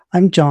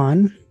I'm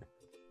John.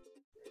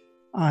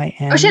 I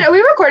am. Oh shit, are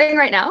we recording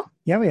right now?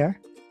 Yeah, we are.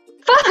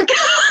 Fuck!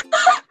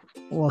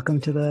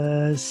 Welcome to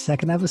the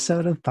second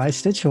episode of By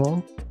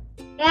Stitchhole,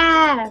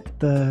 Yeah!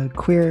 the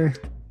queer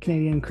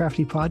Canadian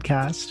crafty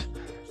podcast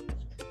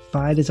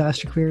by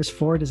disaster queers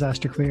for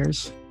disaster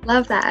queers.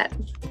 Love that.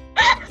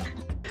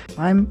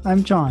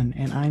 I'm John,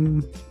 and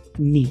I'm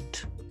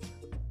neat.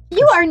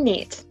 You are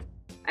neat.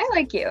 I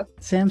like you.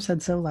 Sam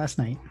said so last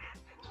night.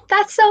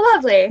 That's so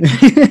lovely.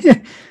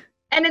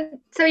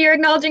 So you're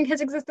acknowledging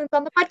his existence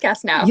on the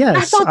podcast now.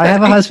 Yes, I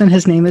have a husband.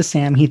 His name is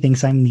Sam. He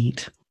thinks I'm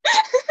neat.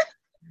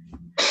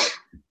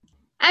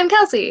 I'm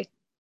Kelsey.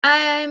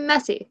 I'm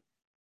messy.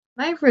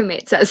 My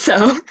roommate says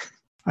so.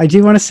 I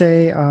do want to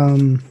say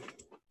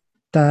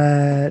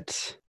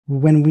that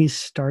when we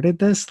started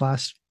this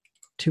last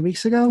 2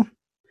 weeks ago,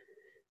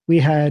 we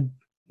had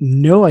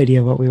no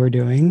idea what we were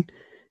doing,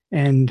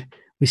 and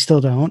we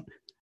still don't.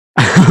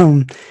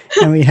 And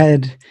we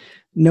had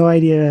no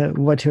idea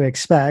what to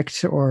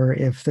expect, or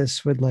if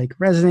this would like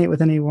resonate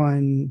with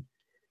anyone,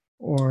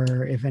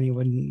 or if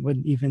anyone would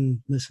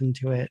even listen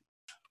to it.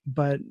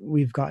 But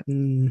we've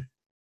gotten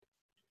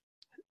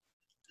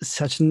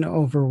such an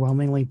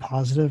overwhelmingly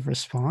positive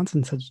response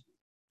and such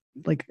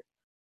like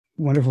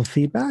wonderful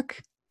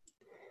feedback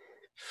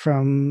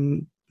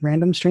from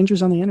random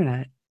strangers on the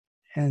internet,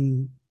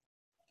 and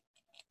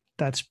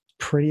that's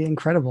pretty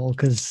incredible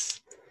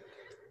because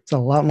it's a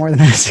lot more than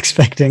I was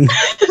expecting.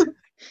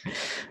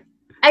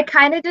 I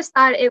kind of just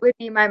thought it would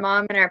be my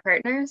mom and our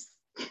partners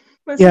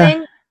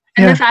listening,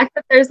 and the fact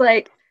that there's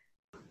like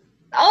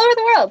all over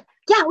the world.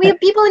 Yeah, we have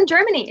people in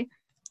Germany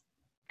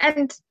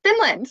and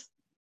Finland.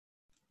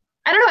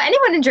 I don't know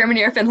anyone in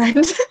Germany or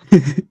Finland.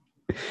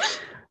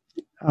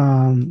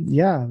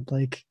 Yeah,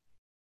 like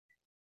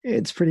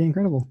it's pretty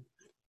incredible.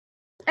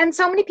 And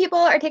so many people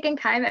are taking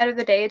time out of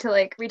the day to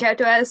like reach out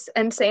to us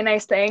and say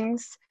nice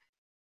things.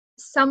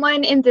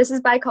 Someone in This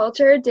Is By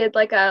Culture did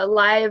like a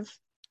live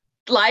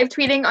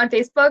tweeting on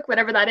Facebook,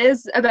 whatever that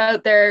is,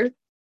 about their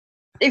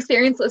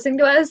experience listening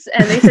to us,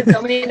 and they said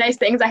so many nice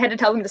things I had to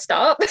tell them to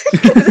stop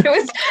because it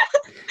was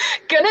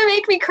gonna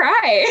make me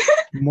cry.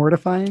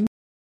 Mortifying?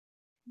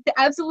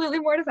 Absolutely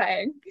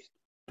mortifying.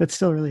 But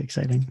still really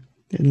exciting.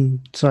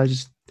 And so I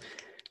just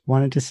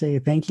wanted to say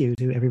thank you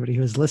to everybody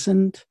who has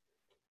listened,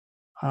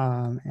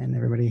 and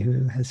everybody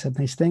who has said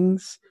nice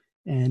things.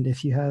 And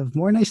if you have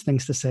more nice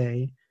things to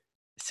say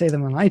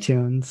them on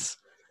iTunes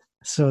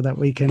so that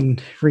we can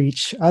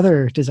reach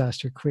other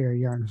disaster queer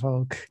yarn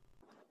folk.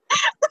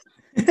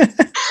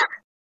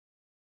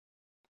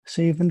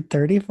 So you've been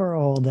 30 for a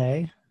whole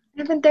day?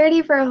 I've been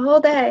 30 for a whole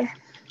day.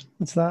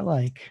 What's that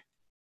like?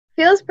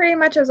 Feels pretty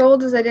much as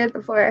old as I did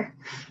before.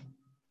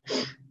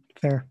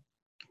 Fair.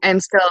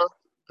 I'm still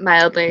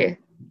slightly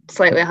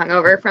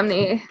hungover from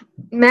the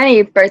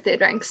many birthday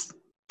drinks.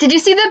 Did you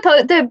see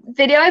the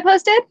video I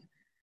posted?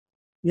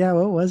 Yeah,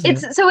 what was it?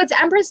 So it's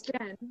Empress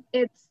Gin.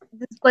 It's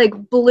this like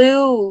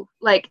blue,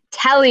 like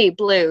telly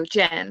blue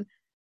gin.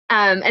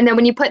 And then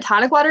when you put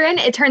tonic water in,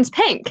 it turns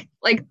pink.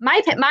 Like my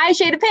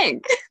shade of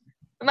pink.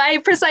 My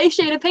precise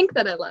shade of pink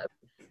that I love.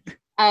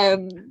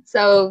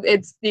 So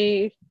it's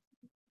the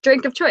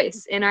drink of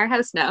choice in our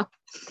house now.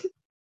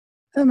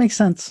 That makes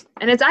sense.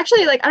 And it's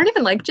actually like, I don't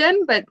even like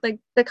gin, but like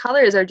the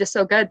colors are just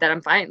so good that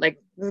I'm fine.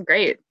 Like, this is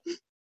great.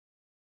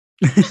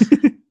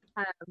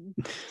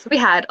 So we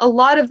had a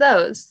lot of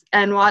those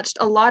and watched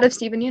a lot of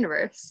Steven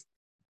Universe.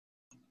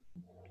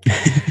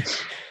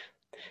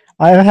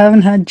 I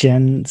haven't had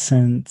gin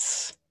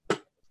since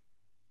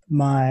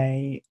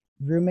my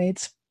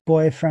roommate's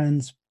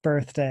boyfriend's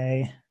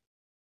birthday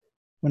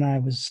when I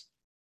was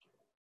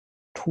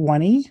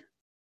 20.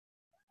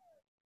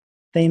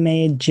 They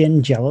made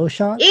gin jello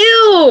shots.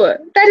 Ew!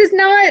 That is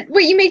not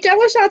what you make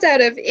jello shots out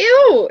of.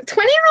 Ew!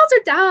 20-year-olds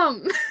are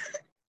dumb.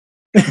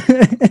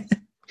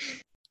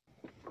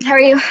 How are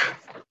you?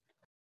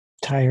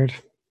 Tired.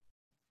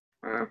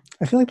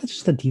 I feel like that's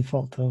just the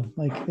default though.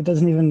 Like it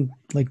doesn't even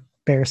like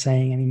bear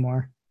saying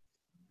anymore.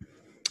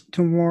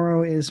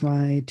 Tomorrow is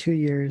my 2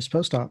 years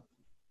post-op.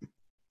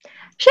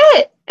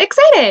 Shit!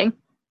 Exciting!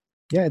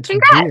 Yeah, it's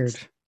Congrats. Weird.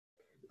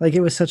 Like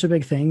it was such a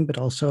big thing, but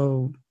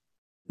also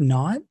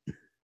not.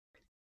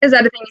 Is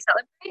that a thing you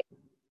celebrate?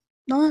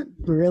 Not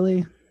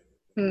really.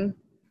 I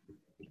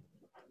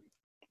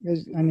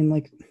mean,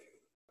 like,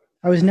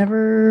 I was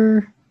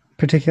never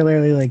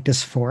particularly like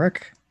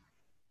dysphoric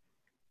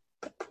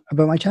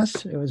about my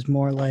chest. It was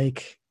more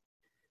like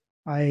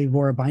I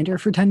wore a binder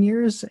for 10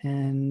 years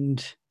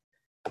and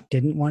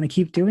didn't want to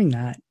keep doing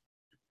that.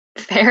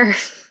 Fair.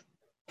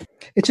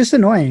 It's just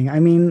annoying. I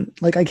mean,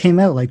 like I came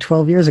out like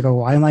 12 years ago.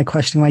 Why am I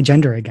questioning my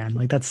gender again?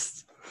 Like I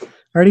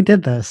already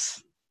did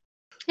this.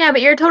 Yeah,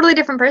 but you're a totally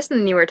different person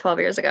than you were 12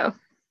 years ago.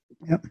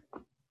 Yep.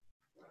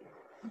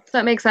 So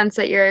it makes sense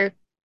that your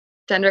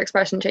gender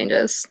expression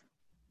changes.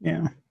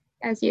 Yeah.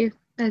 As you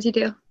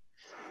do.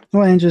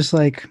 Well, and just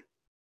like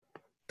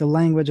the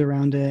language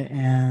around it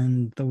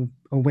and the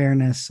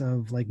awareness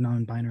of like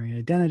non-binary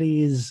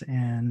identities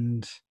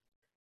and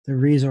the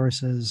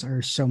resources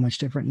are so much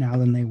different now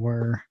than they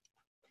were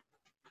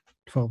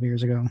 12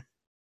 years ago.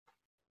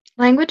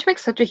 Language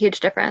makes such a huge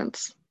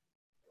difference.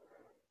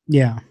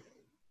 Yeah.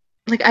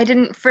 Like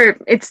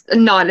it's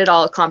not at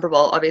all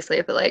comparable,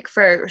 obviously, but like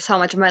for so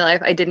much of my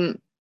life, I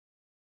didn't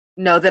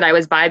know that I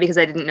was bi because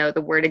I didn't know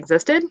the word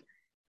existed.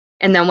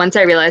 And then once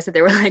I realized that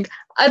there were like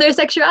other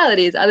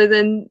sexualities other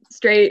than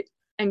straight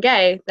and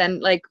gay, then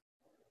like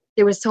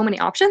there was so many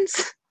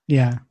options.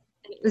 Yeah.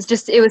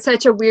 It was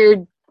such a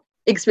weird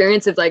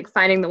experience of like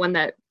finding the one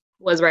that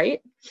was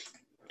right.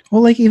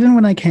 Well, like even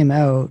when I came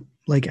out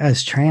like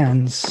as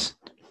trans,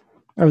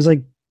 I was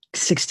like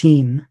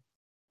 16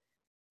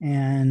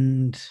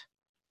 and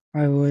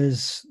I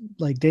was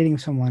like dating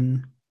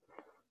someone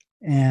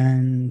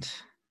and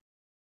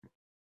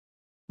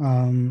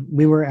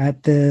we were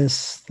at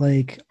this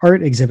like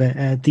art exhibit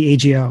at the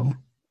AGO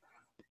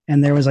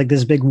and there was like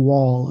this big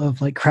wall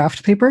of like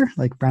craft paper,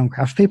 like brown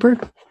craft paper,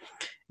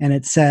 and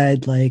it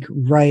said like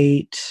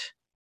write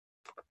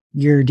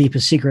your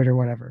deepest secret or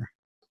whatever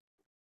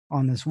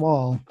on this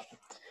wall.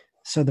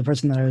 So the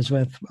person that I was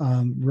with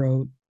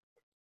wrote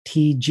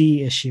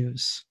TG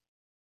issues,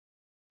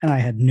 and I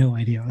had no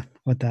idea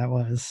what that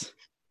was.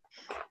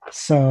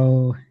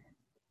 So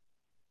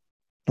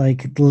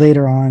like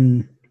later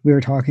on we were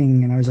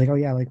talking and I was like, oh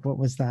yeah, like what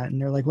was that? And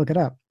they're like, look it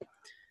up.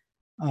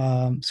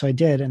 So I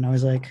did, and I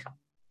was like,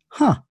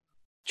 huh,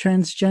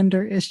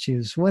 transgender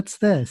issues, what's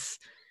this?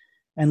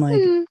 And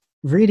like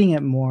reading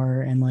it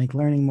more and like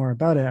learning more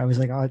about it, I was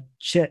like, oh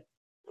shit,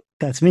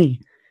 that's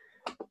me.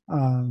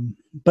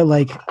 But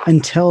like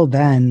until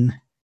then,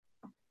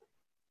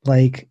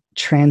 like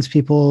trans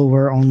people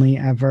were only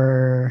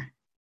ever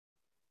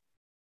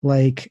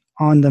like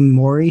on the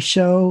Maury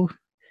show,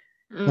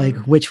 like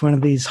which one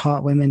of these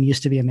hot women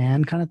used to be a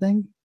man kind of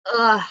thing.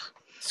 Ugh.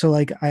 So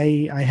like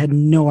I had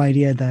no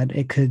idea that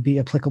it could be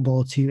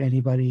applicable to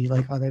anybody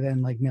like other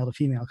than like male to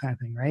female kind of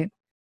thing, right?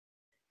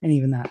 And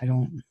even that, I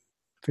don't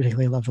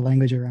particularly love the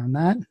language around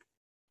that.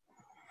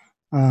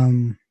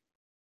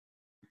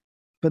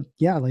 But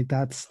yeah, like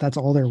that's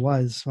all there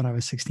was when I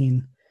was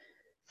 16.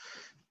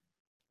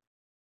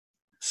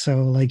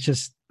 So like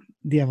just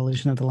the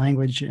evolution of the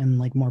language and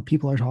like more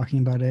people are talking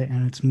about it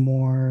and it's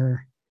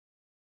more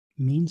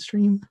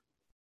mainstream.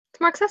 It's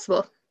more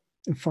accessible.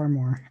 Far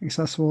more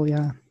accessible,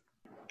 yeah.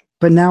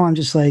 But now I'm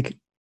just like,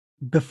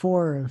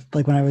 before,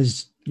 like when I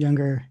was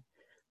younger,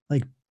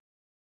 like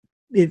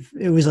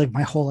it was like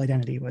my whole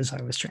identity was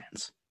I was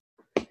trans.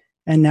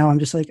 And now I'm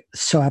just like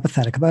so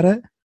apathetic about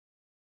it.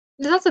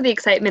 There's also the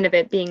excitement of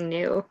it being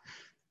new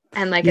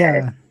and like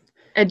Yeah.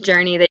 a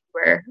journey that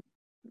you were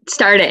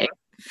starting.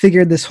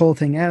 Figured this whole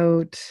thing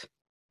out.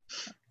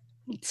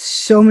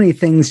 So many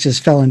things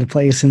just fell into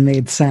place and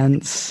made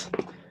sense.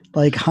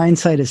 Like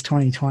hindsight is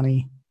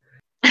 2020.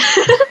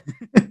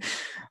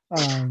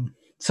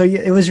 So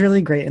yeah, it was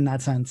really great in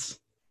that sense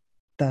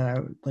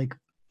that like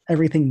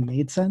everything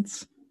made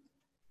sense.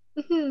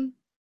 Mm-hmm.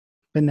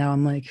 But now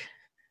I'm like,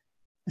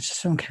 I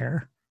just don't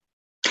care.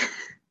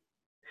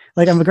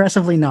 Like I'm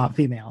aggressively not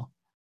female.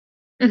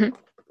 Mm-hmm.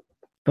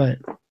 But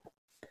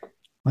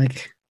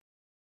like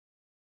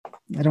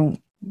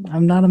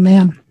I'm not a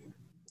man.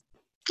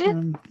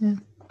 Yeah. Yeah.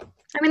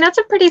 I mean, that's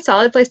a pretty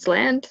solid place to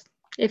land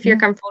if you're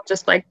comfortable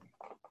just like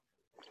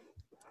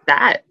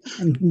that.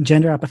 I'm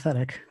gender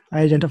apathetic. I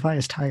identify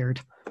as tired.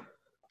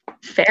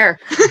 Fair.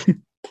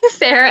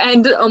 Fair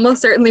and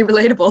almost certainly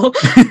relatable.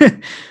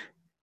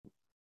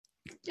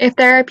 If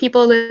there are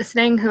people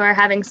listening who are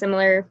having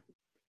similar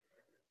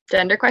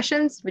gender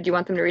questions, would you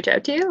want them to reach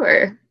out to you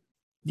or?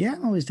 Yeah,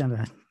 I'm always down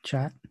to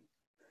chat.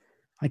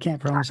 I can't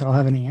promise I'll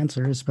have any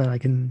answers, but I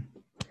can.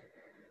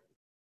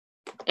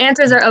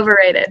 Answers are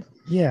overrated.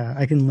 Yeah,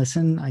 I can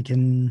listen. I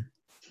can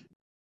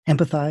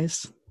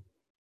empathize,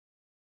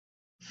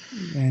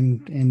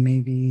 and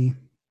maybe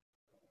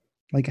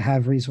like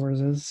have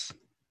resources.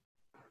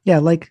 Yeah,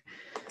 like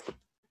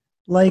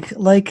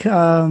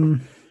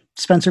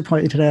Spencer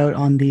pointed out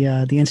on the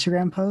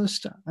Instagram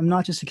post. I'm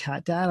not just a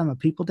cat dad. I'm a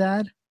people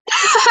dad.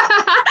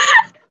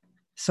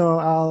 So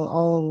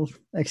I'll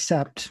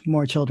accept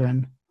more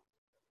children.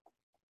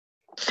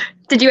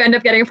 Did you end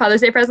up getting a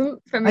Father's Day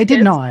present from your I did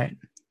kids? not.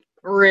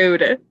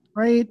 Rude.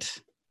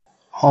 Right.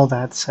 All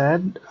that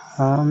said,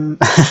 how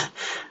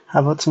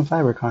about some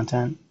fiber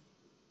content?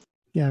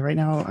 Yeah, right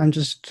now I'm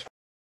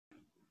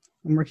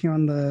working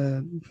on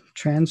the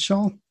trans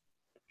shawl.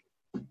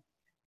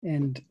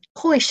 And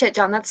holy shit,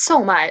 John, that's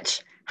so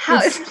much.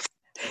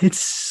 It's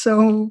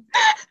so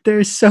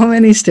there's so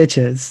many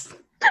stitches.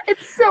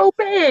 It's so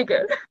big.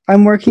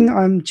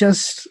 I'm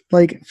just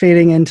like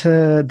fading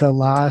into the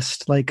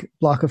last like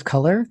block of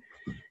color,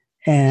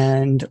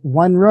 and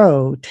one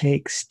row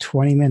takes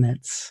 20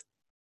 minutes.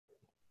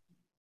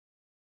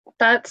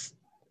 That's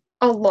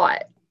a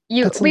lot.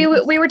 We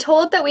were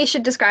told that we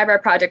should describe our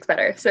projects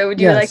better. So would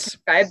you like to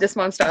describe this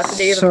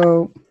monstrosity?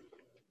 So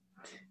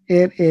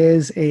it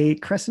is a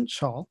crescent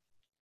shawl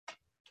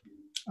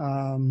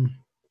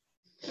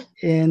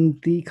in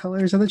the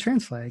colors of the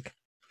trans flag.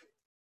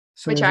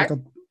 So which are? Like a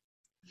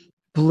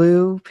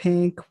blue,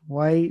 pink,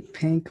 white,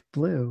 pink,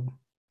 blue.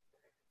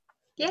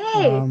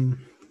 Yay!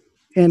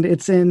 And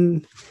it's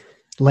in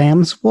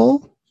lamb's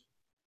wool.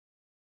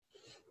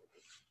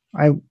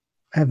 I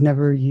have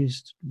never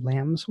used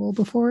lamb's wool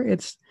before.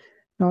 It's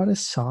not as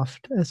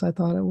soft as I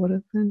thought it would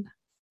have been.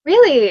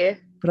 Really?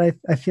 But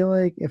I feel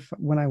like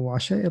when I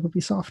wash it, it'll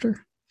be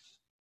softer.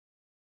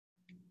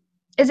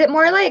 Is it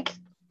more like,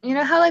 you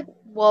know how like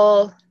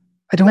wool?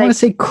 I don't want Like- to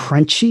say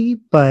crunchy,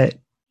 but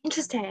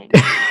Interesting.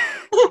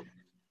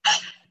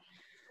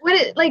 Would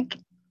it like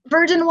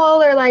virgin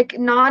wool or like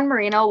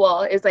non-merino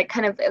wool is like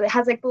kind of, it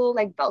has like little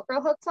like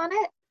Velcro hooks on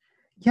it?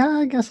 yeah,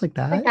 I guess like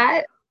Like that.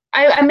 that?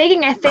 I'm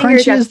making a finger Crunchy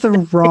is gesture. the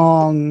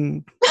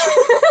wrong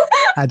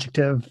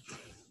adjective.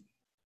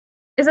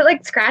 Is it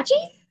like scratchy?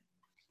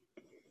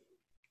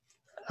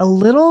 A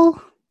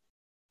little.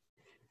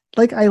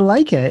 Like I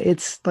like it.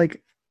 It's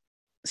like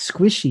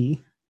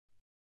squishy,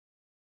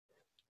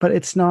 but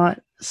it's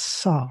not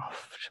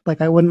soft.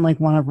 Like I wouldn't like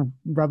want to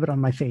rub it on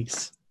my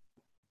face.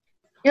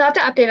 You'll have to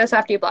update us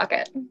after you block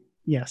it.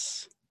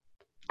 Yes.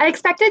 I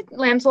expected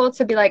lamb's wool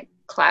to be like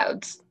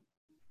clouds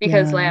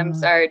because Yeah.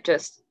 lambs are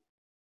just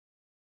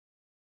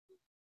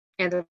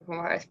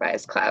anthropomorphized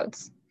as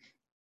clouds.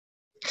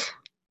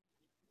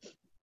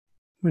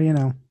 What do you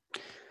know?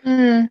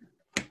 Mm.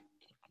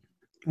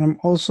 I'm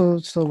also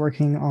still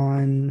working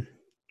on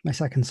my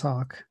second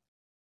sock.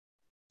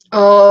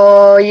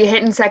 Oh, you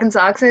hitting second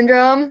sock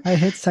syndrome? I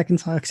hit second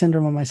sock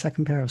syndrome on my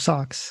second pair of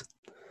socks.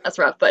 That's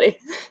rough, buddy.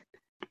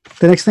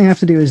 The next thing I have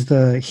to do is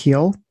the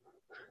heel.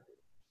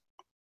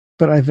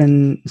 But I've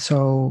been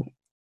so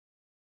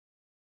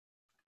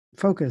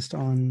focused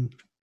on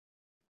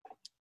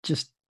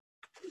just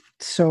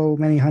so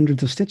many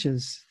hundreds of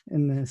stitches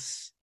in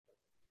this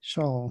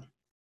shawl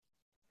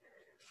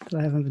that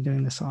I haven't been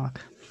doing the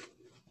sock.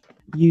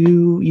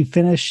 You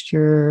finished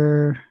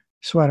your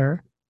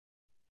sweater.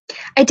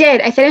 I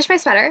did. I finished my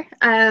sweater,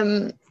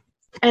 and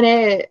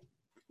it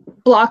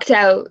blocked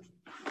out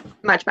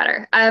much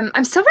better.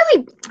 I'm still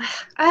really,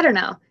 I don't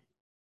know.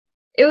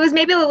 It was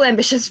maybe a little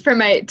ambitious for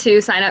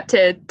to sign up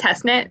to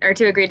TestKnit or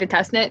to agree to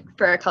TestKnit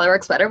for a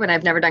colorwork sweater when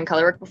I've never done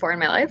colorwork before in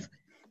my life.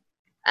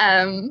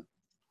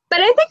 But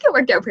I think it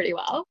worked out pretty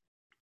well.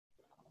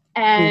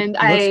 And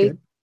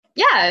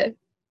yeah,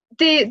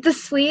 the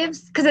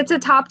sleeves, because it's a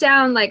top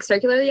down like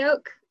circular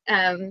yoke,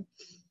 and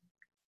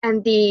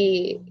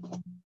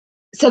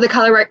so the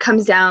colorwork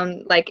comes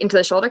down like into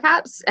the shoulder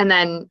caps, and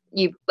then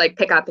you like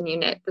pick up and you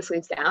knit the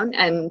sleeves down,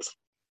 and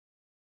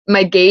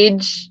my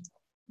gauge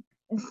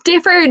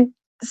differed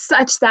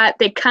such that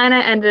they kind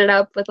of ended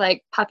up with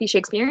like puffy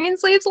Shakespearean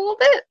sleeves a little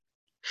bit,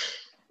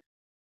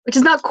 which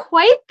is not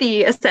quite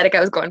the aesthetic I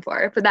was going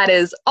for, but that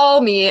is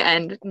all me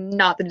and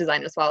not the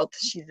designer's fault.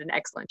 She did an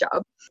excellent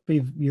job.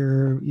 But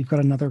you've got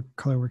another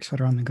colorwork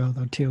sweater on the go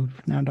though too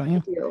now, don't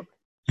you?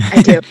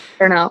 I do.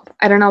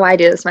 I don't know why I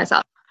do this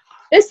myself.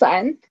 This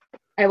one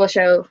I will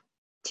show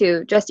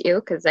to just you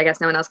because I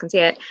guess no one else can see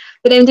it.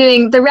 But I'm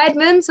doing the Red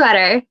Moon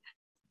sweater,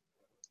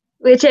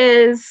 which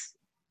is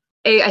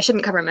I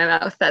shouldn't cover my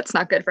mouth. That's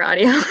not good for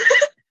audio.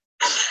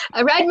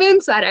 A Red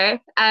Moon sweater,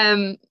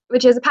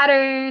 which is a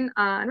pattern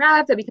on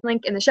Rav that we can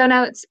link in the show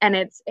notes, and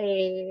it's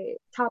a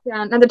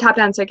another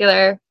top-down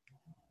circular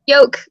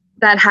yoke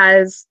that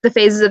has the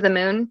phases of the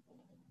moon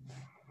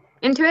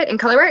into it in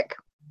colorwork,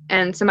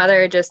 and some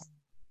other just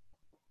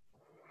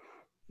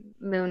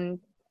moon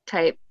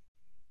type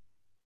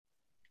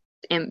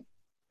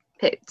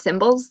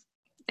symbols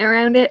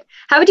around it.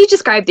 How would you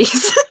describe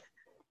these?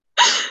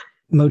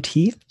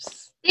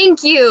 Motifs?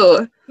 Thank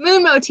you.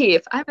 Moon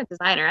motif. I'm a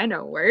designer. I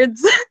know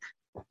words.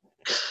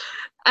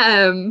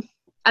 Other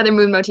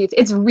moon motifs.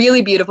 It's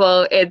really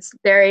beautiful. It's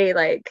very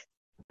like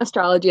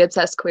astrology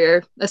obsessed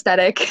queer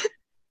aesthetic,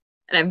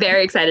 and I'm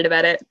very excited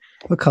about it.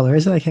 What color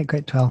is it? I can't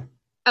quite tell.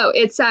 Oh,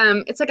 it's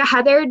like a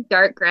heather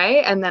dark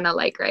gray and then a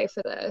light gray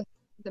for the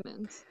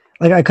moons.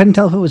 Like I couldn't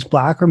tell if it was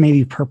black or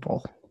maybe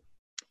purple.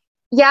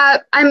 Yeah,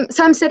 I'm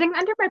sitting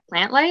under my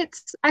plant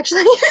lights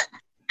actually.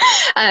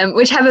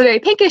 Which have a very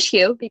pinkish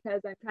hue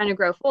because I'm trying to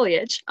grow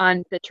foliage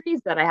on the trees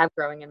that I have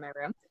growing in my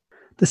room.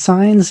 The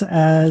signs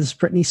as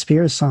Britney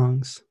Spears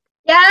songs.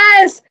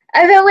 Yes!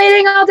 I've been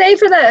waiting all day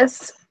for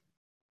this.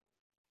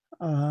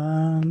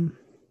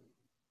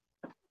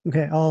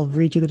 Okay, I'll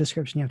read you the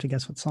description. You have to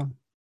guess what song.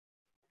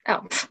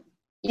 Oh,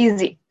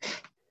 easy.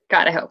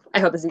 God, I hope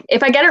it's easy.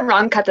 If I get it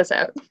wrong, cut this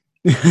out.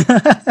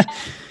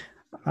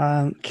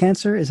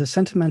 Cancer is a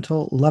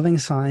sentimental, loving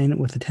sign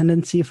with a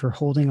tendency for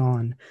holding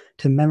on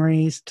to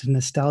memories, to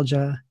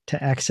nostalgia,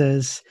 to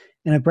exes.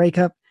 In a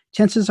breakup,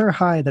 chances are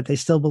high that they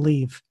still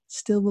believe.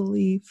 Still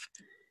believe.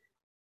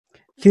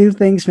 Few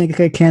things make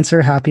a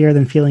Cancer happier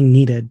than feeling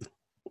needed.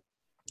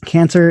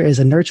 Cancer is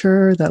a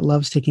nurturer that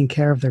loves taking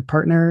care of their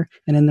partner,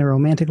 and in their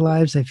romantic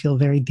lives, they feel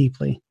very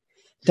deeply.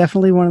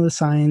 Definitely one of the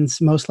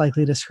signs most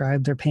likely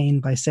describe their pain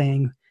by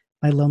saying,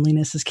 "My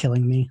loneliness is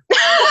killing me."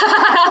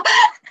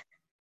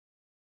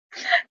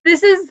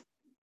 This is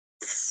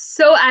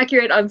so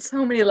accurate on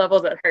so many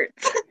levels it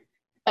hurts.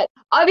 But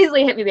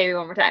obviously Hit Me Baby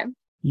one more time.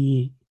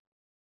 Yeah.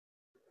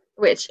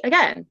 Which,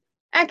 again,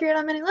 accurate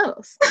on many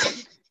levels.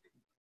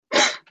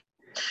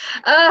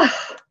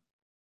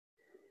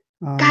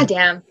 God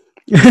damn.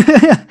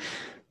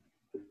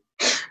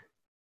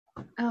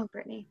 Oh,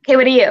 Brittany. Okay,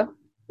 what are you?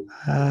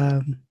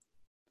 um,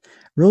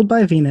 Ruled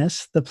by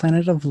Venus, the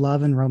planet of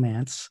love and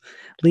romance,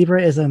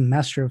 Libra is a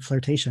master of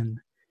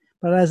flirtation.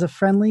 But as a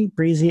friendly,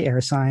 breezy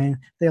air sign,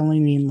 they only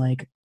mean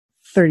like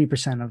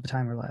 30% of the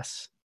time or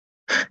less.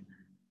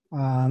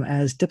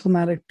 As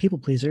diplomatic people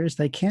pleasers,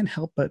 they can't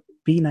help but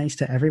be nice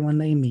to everyone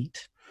they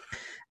meet.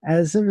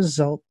 As a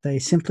result, they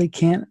simply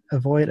can't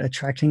avoid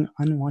attracting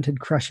unwanted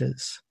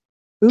crushes.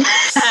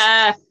 Oops.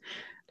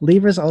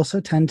 Libras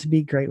also tend to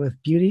be great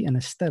with beauty and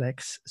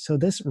aesthetics, so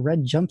this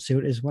red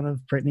jumpsuit is one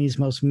of Britney's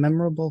most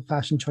memorable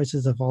fashion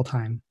choices of all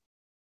time.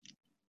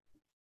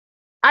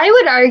 I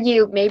would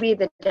argue maybe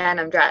the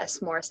denim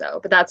dress more so,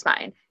 but that's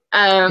fine.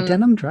 A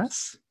denim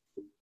dress?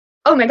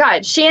 Oh my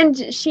god, she and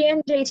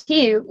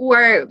JT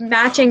were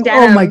matching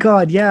denim. Oh my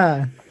god,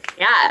 yeah.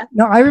 Yeah.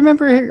 No, I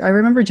remember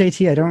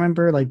JT. I don't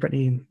remember like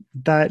Britney.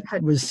 That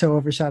was so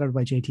overshadowed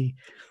by JT.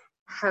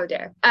 How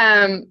dare.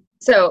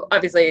 So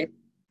obviously,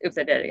 oops,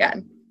 I did it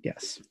again.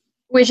 Yes.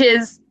 Which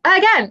is,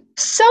 again,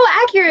 so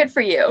accurate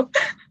for you.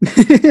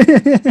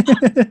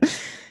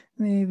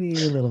 Maybe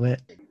a little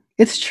bit.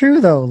 It's true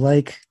though.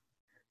 Like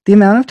the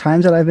amount of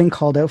times that I've been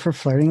called out for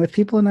flirting with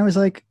people, and I was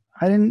like,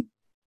 I didn't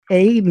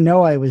A,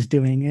 know I was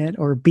doing it,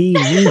 or B,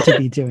 need to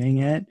be doing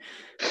it.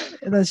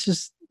 That's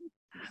just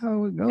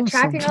how it goes.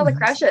 Attracting all the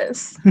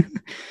crushes.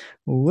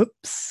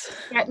 Whoops.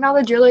 Getting all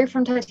the jewelry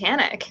from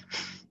Titanic.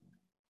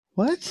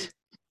 What?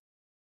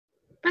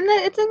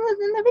 It's in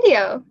the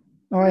video.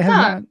 Oh, I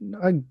have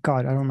not. Oh,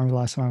 God, I don't remember the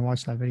last time I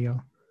watched that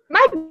video.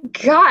 My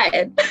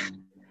God.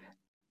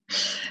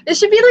 It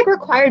should be like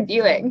required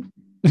viewing.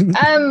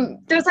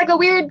 There's like a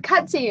weird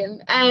cutscene,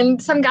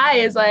 and some guy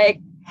is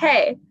like,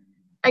 "Hey,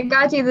 I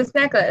got you this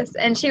necklace,"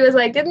 and she was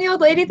like, "Didn't the old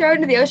lady throw it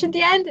into the ocean at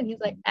the end?" And he's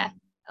like, "I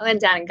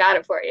went down and got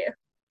it for you."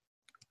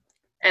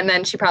 And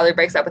then she probably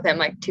breaks up with him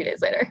like 2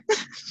 days later.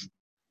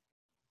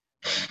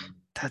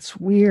 That's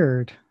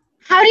weird.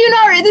 How do you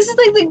know? This is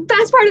like the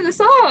best part of the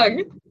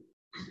song.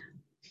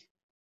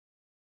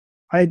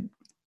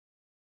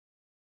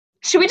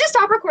 Should we just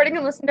stop recording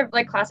and listen to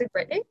like classic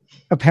Britney?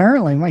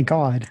 Apparently, my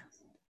God.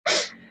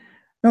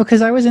 No,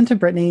 because I was into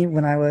Britney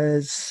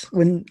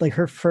when like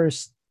her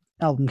first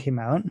album came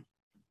out.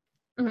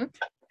 Mm-hmm.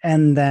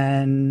 And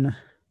then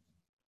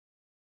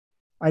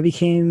I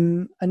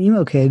became an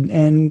emo kid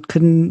and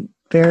couldn't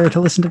bear to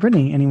listen to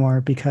Britney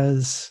anymore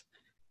because,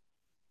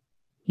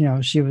 you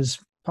know, she was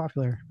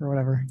popular or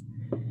whatever.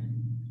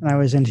 And I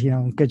was into, you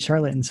know, Good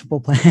Charlotte and Simple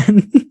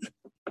Plan.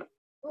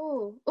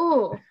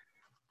 Ooh.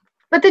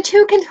 But the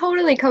two can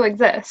totally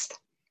coexist.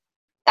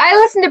 I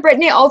listened to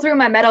Britney all through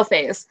my metal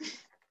phase,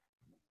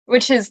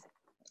 which is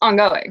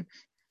ongoing.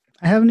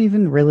 I haven't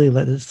even really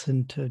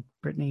listened to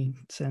Britney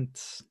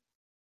since.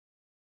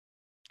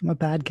 I'm a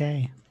bad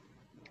gay.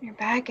 You're a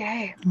bad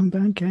gay. I'm a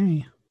bad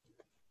gay.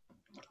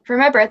 For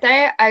my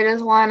birthday, I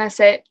just want to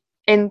sit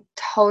in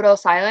total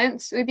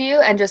silence with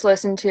you and just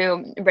listen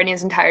to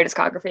Britney's entire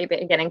discography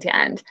beginning to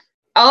end.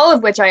 All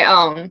of which I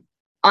own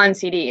on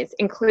CDs,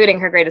 including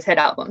her greatest hit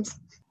albums.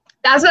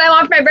 That's what I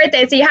want for my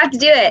birthday, so you have to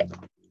do it.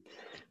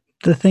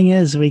 The thing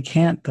is, we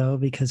can't, though,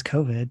 because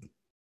COVID.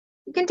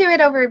 You can do it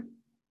over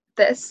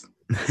this.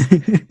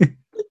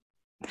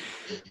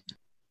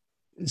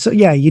 So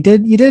yeah, you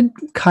did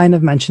kind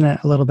of mention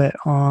it a little bit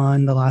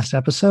on the last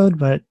episode,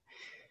 but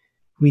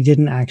we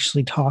didn't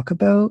actually talk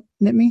about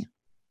Knit Me.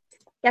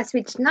 Yes,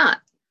 we did not.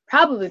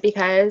 Probably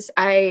because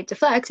I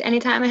deflect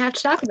anytime I have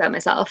to talk about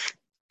myself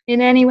in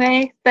any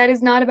way that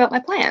is not about my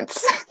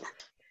plants.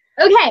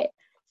 Okay,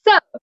 so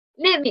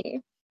Knit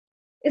Me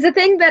is a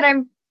thing that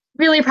I'm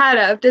really proud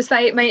of,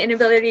 despite my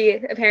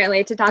inability,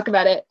 apparently, to talk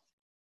about it.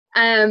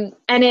 And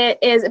it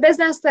is a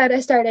business that I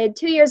started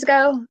 2 years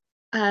ago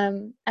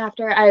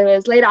after I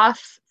was laid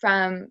off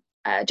from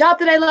a job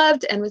that I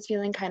loved and was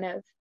feeling kind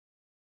of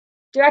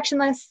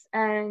directionless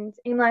and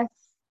aimless,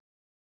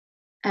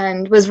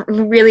 and was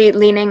really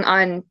leaning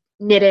on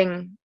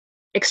knitting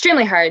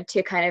extremely hard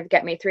to kind of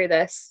get me through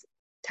this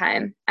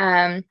time.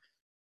 At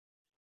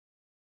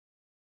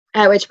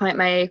which point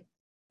my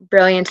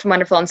brilliant,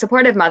 wonderful, and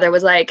supportive mother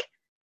was like,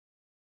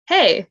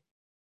 "Hey,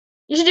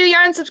 you should do a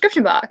yarn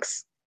subscription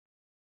box."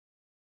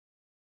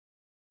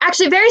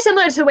 Actually, very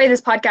similar to the way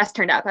this podcast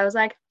turned up. I was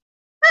like,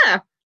 huh.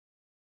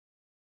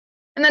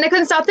 And then I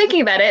couldn't stop thinking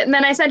about it. And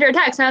then I sent her a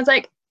text and I was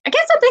like, I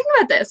can't stop thinking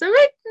about this. I'm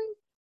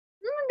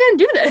going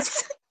to do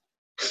this.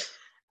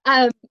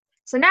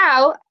 So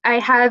now I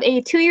have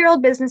a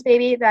 2-year-old business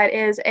baby that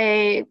is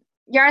a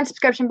yarn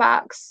subscription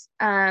box.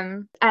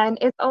 And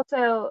it's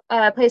also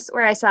a place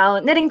where I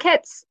sell knitting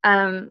kits.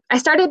 I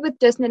started with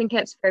just knitting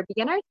kits for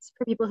beginners,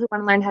 for people who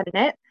want to learn how to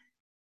knit.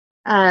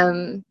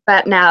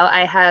 But now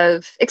I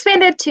have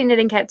expanded to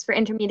knitting kits for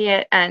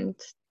intermediate and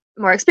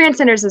more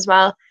experienced knitters as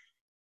well.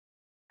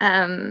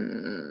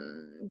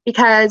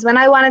 Because when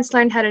I wanted to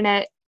learn how to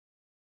knit,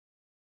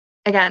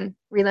 again,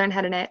 relearn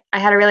how to knit, I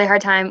had a really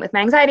hard time with my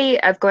anxiety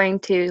of going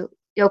to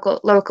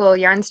local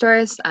yarn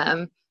stores,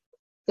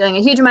 feeling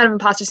a huge amount of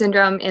imposter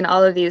syndrome in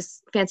all of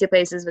these fancy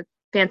places with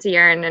fancy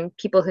yarn and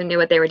people who knew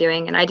what they were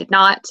doing, and I did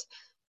not.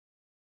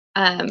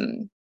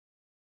 And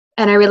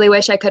I really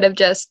wish I could have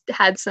just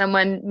had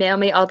someone mail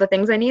me all the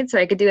things I need so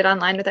I could do it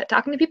online without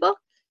talking to people.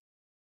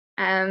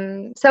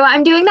 So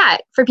I'm doing that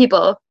for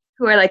people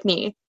who are like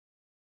me,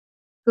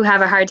 who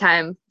have a hard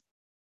time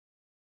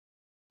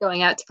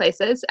going out to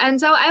places. And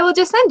so I will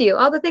just send you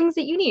all the things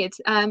that you need.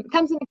 It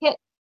comes in a kit,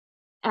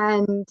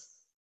 and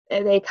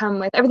they come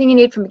with everything you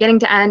need from beginning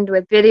to end,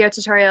 with video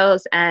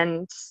tutorials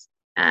and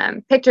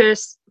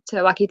pictures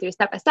to walk you through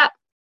step by step,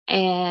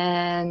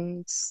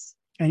 and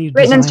you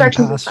written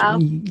instructions as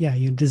well. Yeah,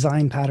 you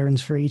design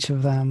patterns for each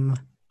of them.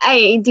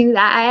 I do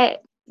that.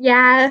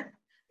 Yeah.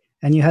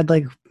 And you had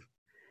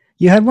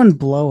one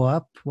blow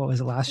up. What was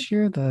it, last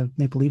year? The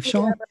Maple Leaf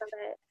shawl?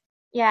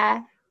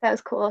 Yeah, that was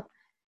cool.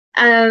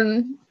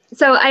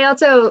 So I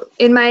also,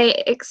 in my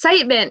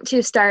excitement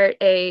to start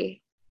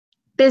a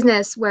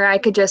business where I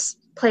could just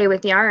play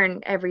with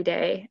yarn every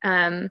day,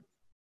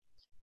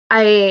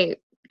 I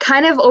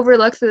kind of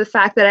overlooked the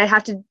fact that I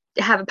have to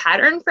have a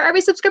pattern for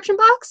every subscription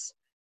box.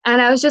 And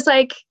I was just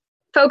like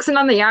focusing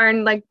on the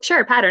yarn, like,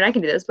 sure, pattern, I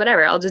can do this,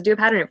 whatever. I'll just do a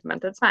pattern every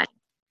month. That's fine.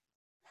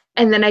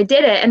 And then I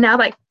did it, and now I'm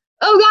like,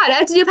 oh God, I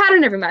have to do a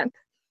pattern every month.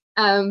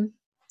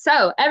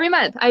 So every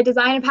month I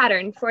design a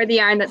pattern for the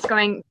yarn that's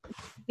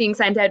being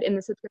sent out in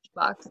the subscription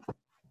box,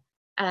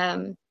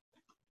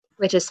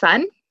 which is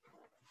fun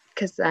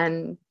because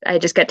then I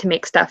just get to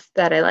make stuff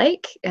that I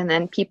like, and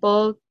then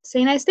people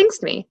say nice things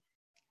to me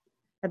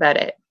about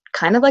it,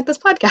 kind of like this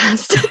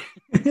podcast.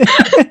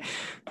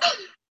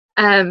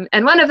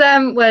 And one of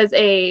them was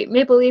a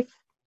maple leaf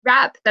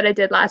wrap that I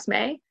did last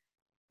May,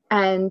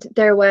 and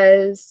there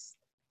was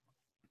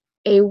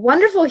a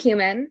wonderful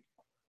human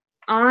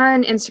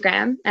on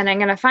Instagram, and I'm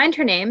going to find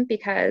her name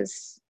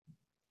because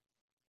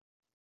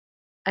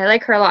I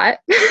like her a lot.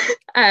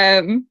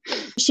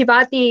 She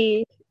bought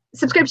the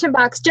subscription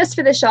box just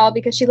for the shawl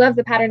because she loved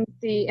the pattern,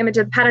 the image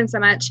of the pattern so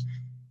much.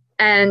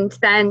 And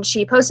then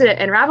she posted it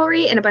in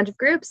Ravelry in a bunch of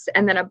groups,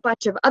 and then a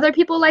bunch of other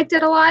people liked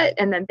it a lot,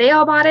 and then they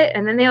all bought it,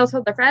 and then they all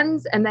told their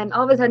friends, and then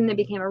all of a sudden it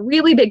became a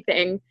really big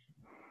thing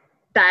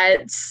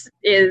that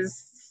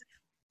is,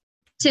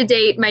 to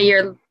date,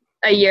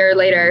 a year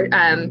later,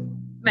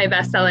 my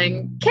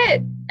best-selling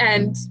kit,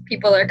 and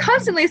people are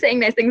constantly saying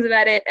nice things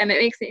about it, and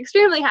it makes me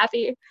extremely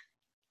happy.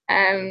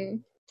 So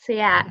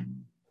yeah,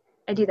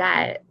 I do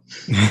that.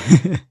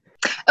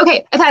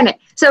 Okay, I found it.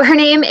 So her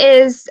name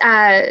is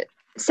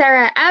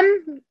Sarah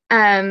M,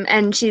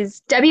 and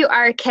she's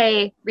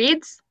WRK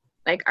Reads,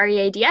 like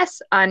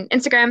READS, on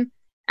Instagram.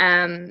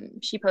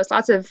 She posts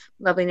lots of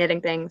lovely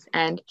knitting things,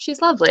 and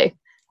she's lovely.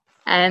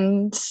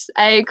 And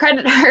I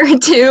credit her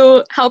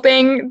to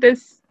helping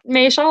this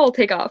May shawl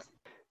take off.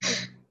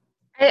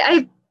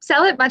 I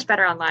sell it much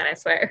better online, I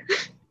swear.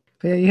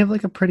 But yeah, you have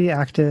like a pretty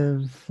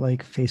active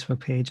like Facebook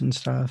page and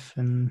stuff,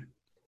 and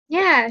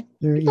yeah,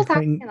 you're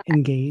quite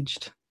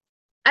engaged.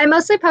 I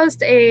mostly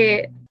post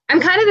I'm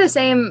kind of the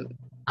same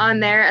on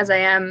there as I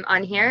am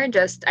on here,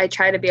 just I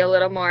try to be a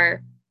little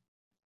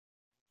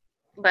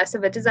less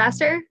of a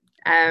disaster.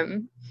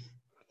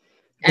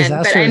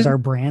 Disaster is our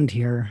brand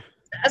here.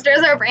 Disaster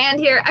is our brand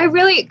here. I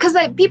really, because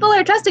people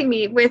are trusting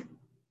me with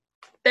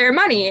their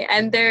money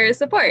and their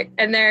support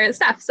and their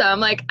stuff. So I'm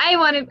like, I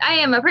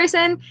am a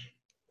person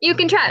you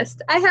can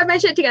trust. I have my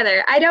shit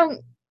together. I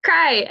don't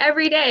cry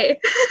every day.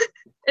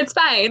 It's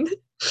fine.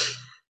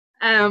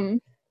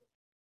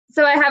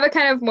 So I have a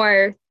kind of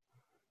more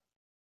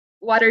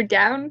watered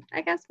down,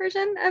 I guess,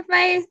 version of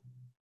my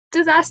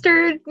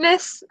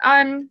disaster-ness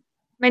on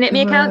my Knit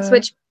Me accounts,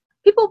 which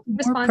people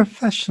respond. More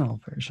professional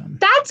version.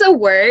 That's a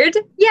word.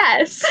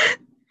 Yes.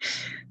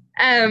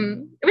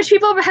 Which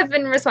people have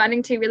been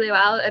responding to really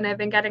well, and I've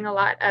been getting a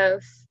lot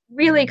of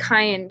really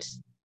kind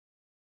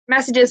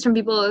messages from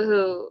people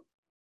who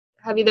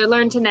have either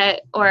learned to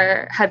knit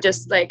or have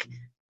just like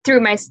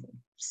through my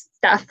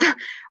stuff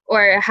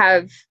or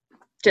have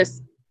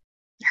just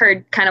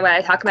heard kind of what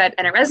I talk about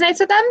and it resonates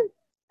with them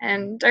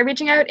and are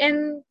reaching out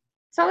in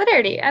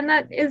solidarity, and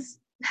that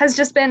has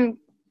just been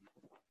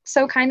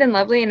so kind and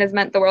lovely and has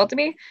meant the world to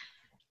me.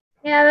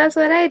 Yeah, that's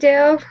what I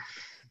do.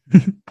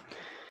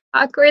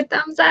 Awkward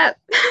thumbs up.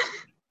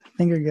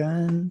 Finger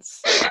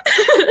guns.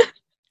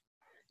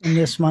 And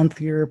this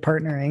month you're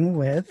partnering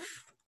with?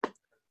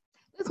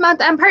 This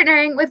month I'm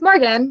partnering with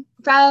Morgan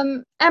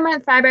from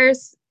Amaranth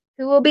Fibers,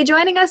 who will be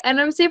joining us, and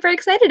I'm super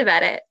excited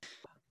about it.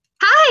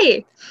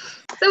 Hi!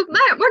 So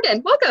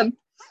Morgan, welcome.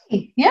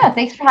 Yeah,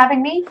 thanks for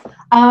having me.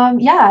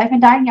 Yeah, I've been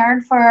dyeing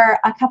yarn for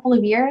a couple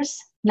of years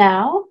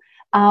now.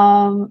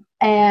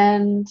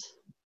 And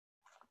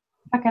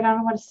fuck, I don't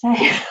know what to say.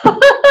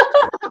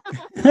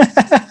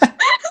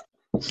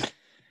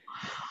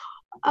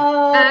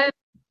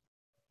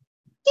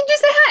 You can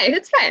just say hi.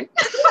 It's fine.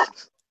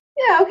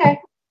 Yeah,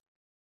 okay.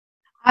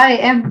 I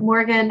am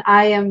Morgan.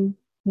 I am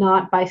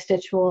not by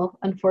Stitchwool,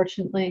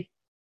 unfortunately.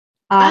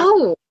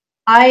 Oh.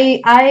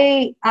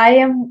 I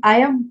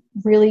am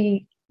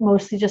really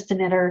mostly just a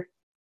knitter,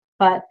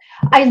 but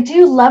I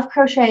do love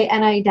crochet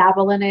and I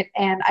dabble in it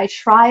and I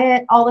try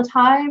it all the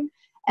time.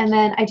 and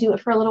then I do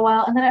it for a little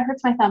while, and then it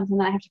hurts my thumbs, and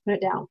then I have to put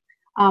it down.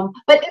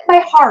 But in my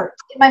heart,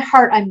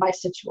 I'm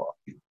bisexual.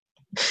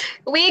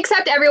 We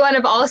accept everyone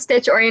of all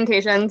stitch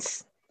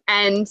orientations,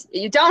 and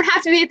you don't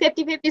have to be a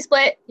 50-50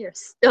 split. You're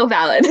still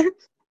valid.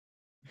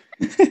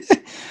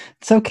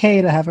 It's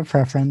okay to have a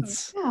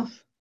preference. Yeah.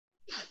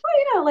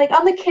 Well, like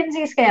on the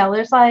Kinsey scale,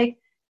 there's like,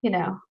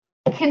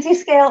 a Kinsey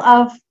scale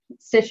of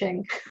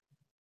stitching.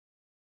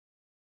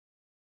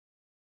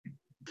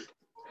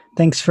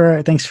 Thanks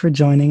for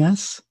joining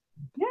us.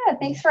 Yeah,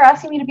 thanks for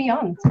asking me to be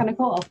on. It's kind of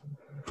cool.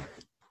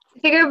 I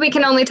figure we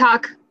can only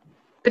talk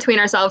between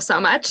ourselves so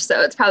much,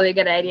 so it's probably a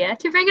good idea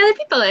to bring other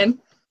people in.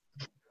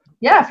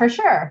 Yeah, for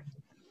sure.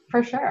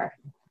 For sure.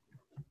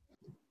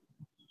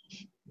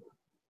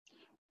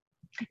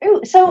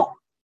 Ooh, so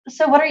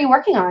what are you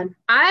working on?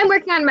 I'm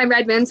working on my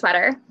Red Moon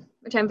sweater,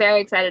 which I'm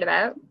very excited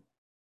about.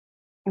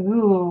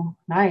 Ooh,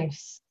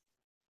 nice.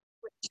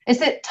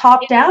 Is it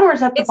top down or is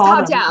that the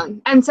bottom? It's top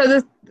down, and so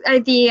the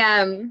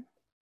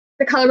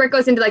color work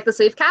goes into like the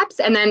sleeve caps,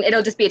 and then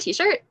it'll just be a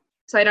t-shirt,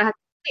 so I don't have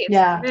sleeves.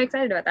 Yeah. I'm very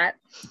excited about that.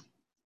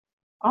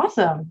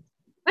 Awesome.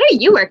 What are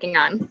you working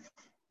on?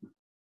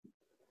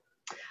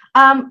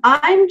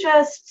 I'm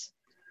just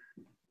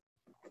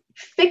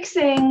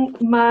fixing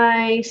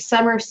my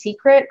summer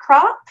secret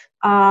crop.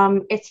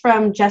 It's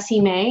from Jessie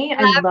May.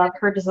 I love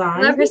her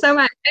design. I love her so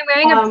much.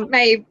 I'm wearing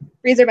my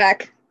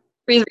Razorback.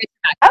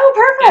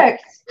 Oh,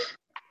 perfect.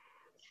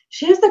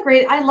 She has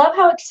I love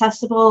how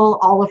accessible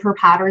all of her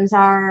patterns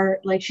are.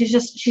 Like she's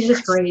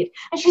just great.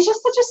 And she's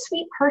just such a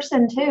sweet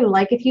person too.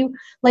 Like if you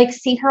like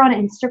see her on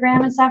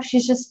Instagram and stuff,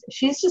 she's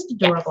just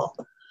adorable.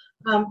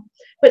 Yes.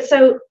 But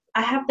so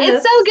I have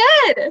this. It's so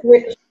good.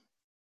 Which,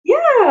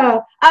 yeah.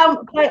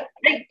 But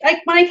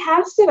when I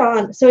cast it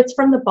on, so it's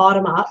from the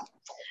bottom up.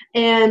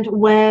 And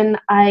when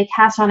I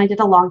cast on, I did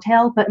a long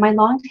tail, but my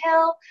long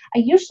tail, I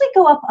usually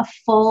go up a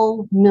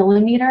full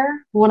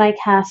millimeter when I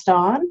cast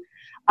on,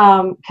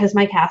 because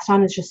my cast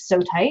on is just so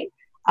tight,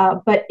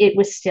 but it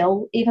was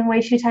still even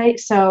way too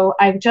tight. So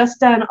I've just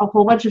done a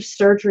whole bunch of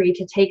surgery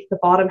to take the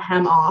bottom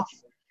hem off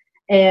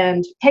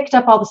and picked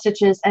up all the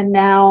stitches. And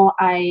now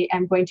I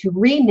am going to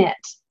re-knit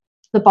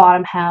the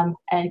bottom hem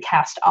and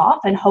cast off,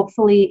 and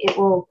hopefully it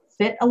will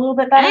fit a little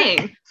bit better.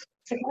 Dang.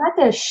 So I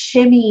had to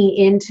shimmy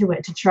into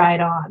it to try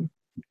it on,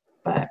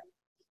 but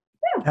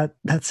yeah.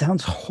 That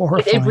sounds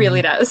horrifying. It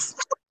really does.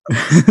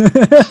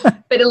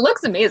 But it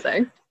looks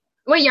amazing.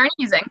 What yarn are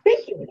you using?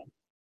 Thank you.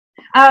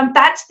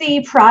 That's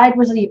the Pride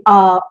was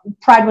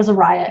a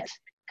Riot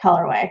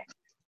colorway,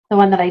 the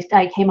one that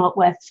I came up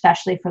with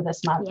especially for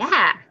this month.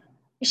 Yeah,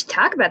 we should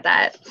talk about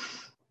that.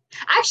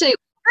 Actually,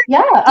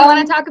 yeah. Do you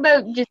want to talk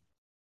about just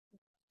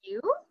you?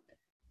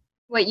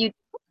 What do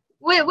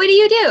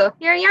you do?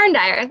 You're a yarn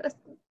dyer.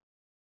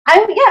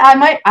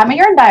 I'm a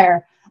yarn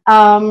dyer.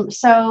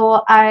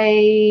 So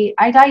I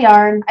dye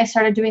yarn. I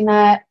started doing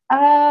that I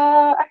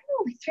don't know,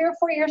 like 3 or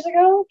 4 years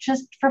ago,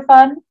 just for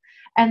fun.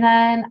 And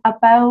then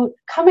about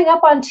coming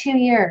up on 2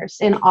 years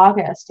in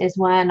August is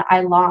when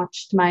I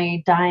launched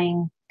my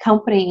dyeing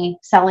company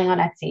selling on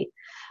Etsy.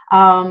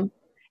 And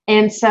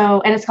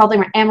it's called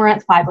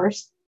Amaranth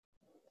Fibers.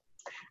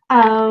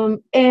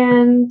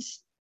 And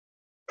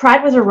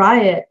Pride was a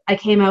Riot I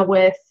came out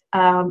with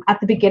at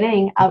the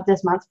beginning of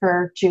this month,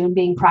 for June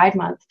being Pride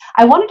Month.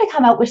 I wanted to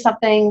come out with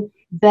something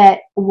that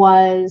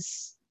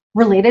was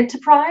related to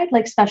Pride,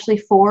 like especially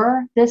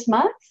for this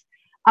month.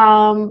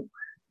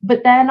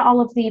 But then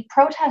all of the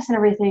protests and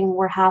everything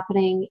were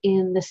happening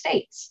in the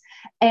States.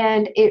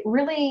 And it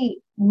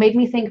really made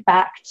me think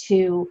back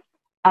to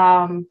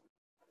a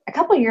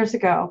couple of years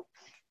ago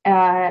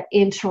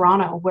in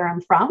Toronto, where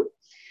I'm from.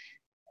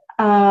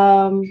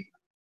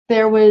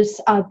 There was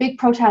a big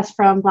protest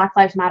from Black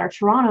Lives Matter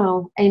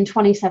Toronto in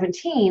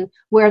 2017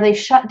 where they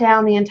shut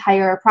down the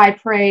entire Pride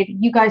Parade.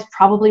 You guys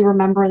probably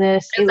remember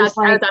this. It was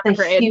like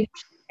the huge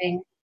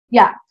thing.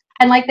 Yeah.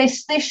 And like they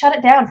shut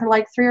it down for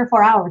like 3 or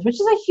 4 hours, which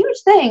is a huge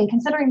thing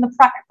considering the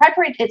Pride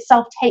Parade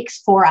itself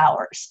takes 4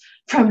 hours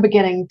from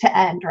beginning to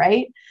end,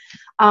 right?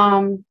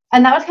 And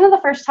that was kind of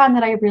the first time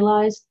that I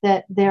realized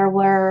that there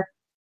were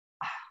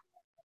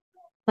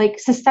like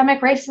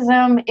systemic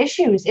racism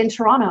issues in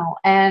Toronto.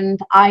 And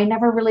I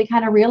never really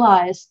kind of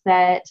realized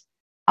that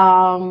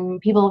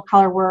people of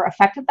color were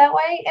affected that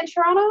way in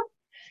Toronto.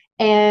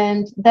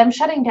 And them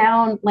shutting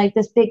down like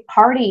this big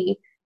party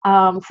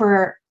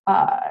for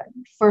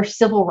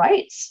civil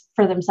rights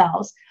for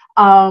themselves.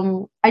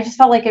 I just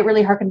felt like it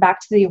really harkened back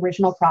to the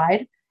original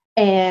Pride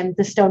and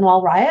the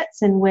Stonewall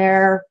riots and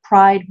where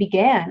Pride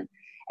began.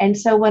 And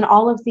so when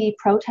all of the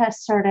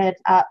protests started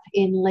up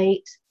in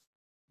late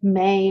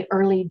May,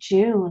 early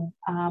June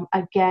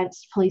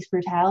against police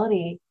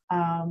brutality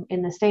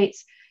in the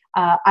States,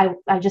 I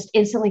just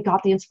instantly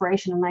got the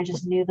inspiration, and I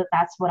just knew that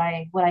that's what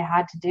I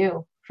had to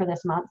do for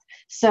this month.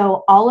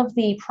 So all of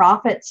the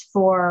profits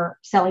for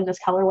selling this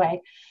colorway,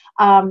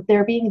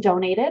 they're being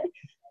donated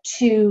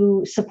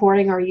to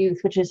Supporting Our Youth,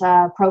 which is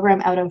a program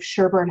out of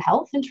Sherburne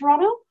Health in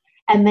Toronto,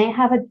 and they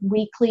have a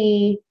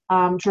weekly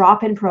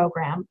drop-in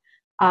program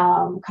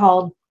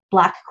called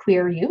Black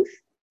Queer Youth.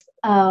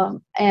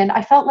 And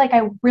I felt like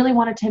I really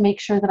wanted to make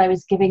sure that I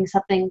was giving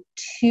something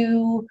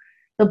to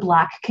the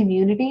Black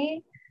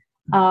community,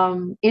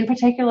 in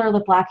particular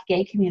the Black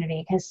gay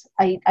community, because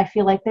I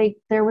feel like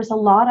there was a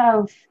lot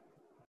of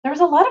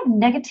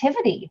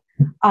negativity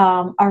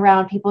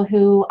around people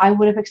who I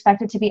would have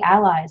expected to be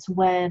allies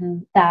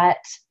when that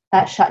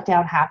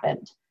shutdown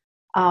happened.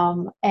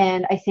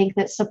 And I think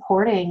that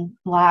supporting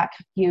Black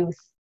youth,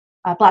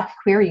 Black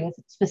queer youth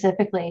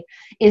specifically,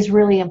 is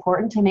really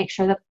important to make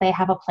sure that they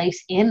have a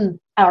place in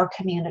our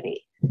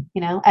community,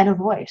 and a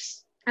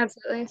voice.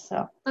 Absolutely.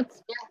 So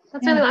that's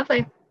really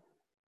lovely.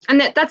 And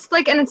that's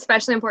like an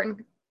especially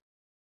important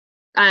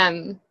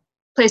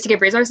place to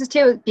give resources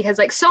to, because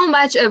like so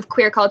much of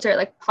queer culture,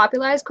 like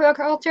popularized queer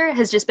culture,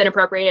 has just been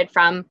appropriated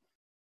from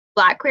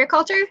Black queer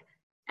culture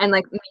and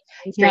like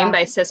mainstreamed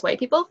by cis white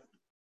people.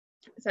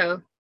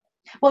 So,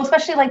 well,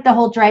 especially like the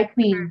whole drag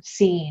queen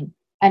scene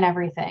and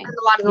everything. And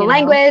a lot of the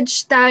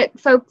language that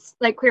folks,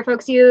 like queer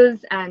folks,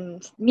 use,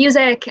 and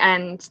music,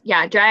 and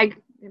drag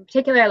in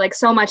particular, like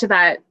so much of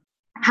that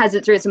has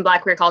its roots in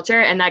Black queer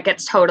culture, and that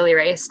gets totally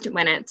erased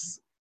when it's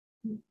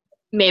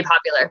made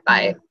popular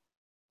by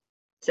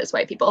cis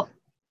white people.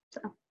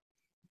 So.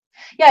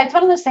 Yeah, it's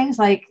one of those things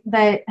like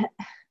that.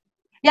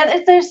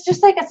 Yeah, there's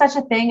just like such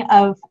a thing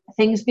of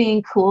things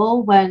being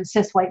cool when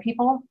cis white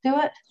people do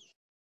it,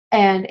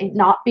 and it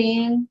not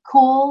being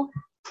cool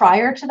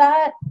prior to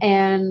that.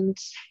 And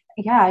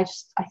I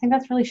think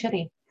that's really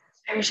shitty.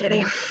 Very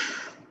shitty.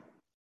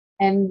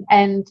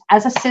 And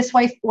as a cis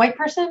white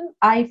person,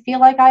 I feel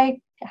like I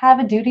have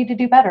a duty to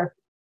do better.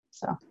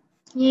 So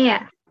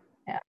yeah,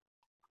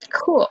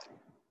 cool.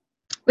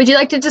 Would you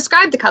like to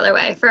describe the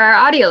colorway for our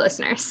audio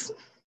listeners?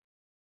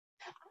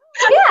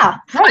 Yeah,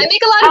 right. I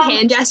make a lot of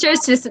hand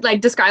gestures to just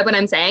like describe what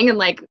I'm saying, and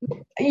like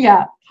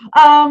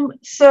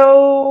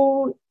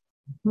so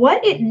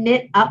what it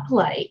knit up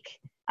like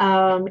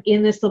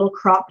in this little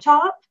crop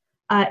top,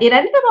 it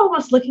ended up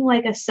almost looking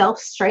like a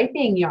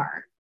self-striping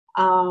yarn,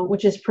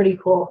 which is pretty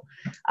cool.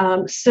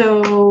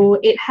 So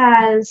it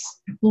has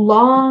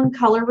long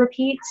color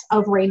repeats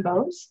of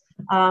rainbows,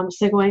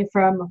 so going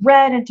from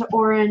red into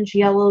orange,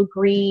 yellow,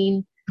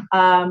 green,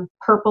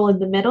 purple in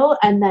the middle,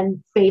 and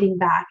then fading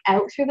back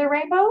out through the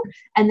rainbow.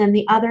 And then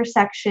the other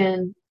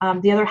section,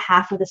 the other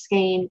half of the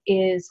skein,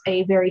 is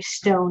a very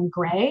stone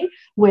gray,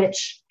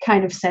 which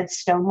kind of said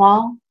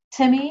Stonewall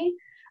to me,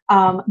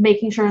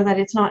 making sure that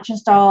it's not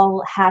just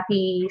all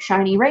happy,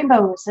 shiny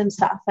rainbows and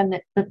stuff, and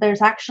that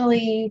there's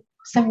actually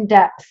some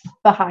depth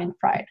behind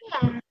Pride.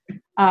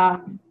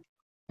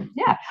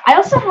 I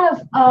also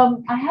have,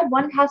 I had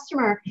one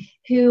customer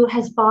who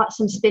has bought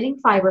some spinning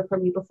fiber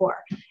from me before,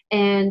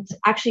 and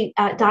actually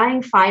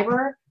dyeing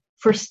fiber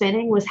for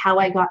spinning was how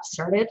I got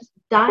started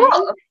dyeing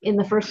in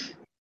the first,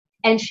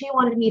 and she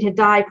wanted me to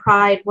dye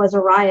Pride Was a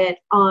Riot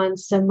on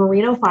some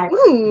merino fiber.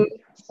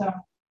 So,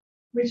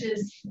 which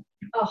is,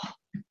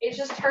 it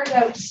just turned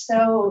out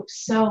so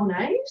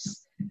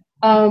nice.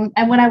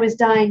 And when I was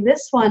dyeing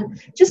this one,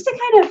 just to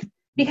kind of,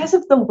 because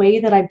of the way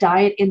that I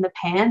dye it in the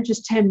pan,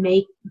 just to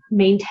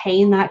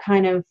maintain that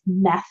kind of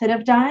method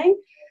of dyeing,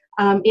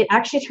 it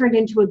actually turned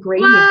into a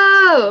gradient.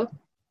 Whoa!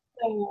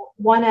 So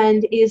one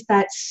end is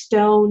that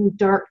stone,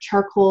 dark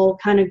charcoal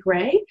kind of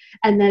gray,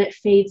 and then it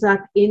fades up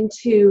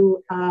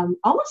into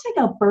almost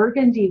like a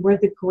burgundy where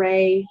the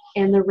gray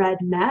and the red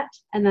met,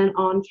 and then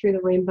on through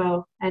the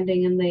rainbow,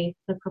 ending in the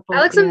purple.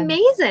 That looks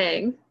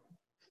amazing.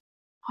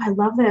 Oh, I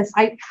love this.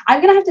 I'm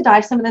going to have to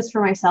dye some of this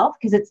for myself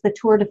because it's the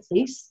Tour de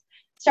Fleece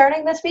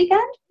starting this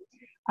weekend,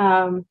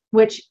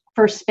 which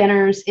for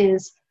spinners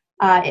is,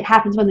 it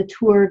happens when the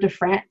Tour de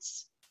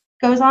France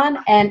goes on,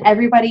 and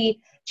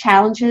everybody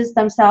challenges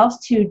themselves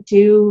to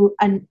do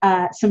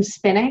some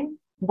spinning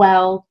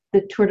while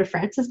the Tour de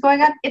France is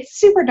going on. It's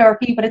super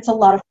dorky, but it's a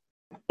lot of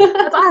fun.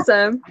 That's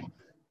awesome.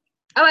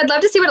 Oh, I'd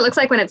love to see what it looks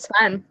like when it's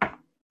spun.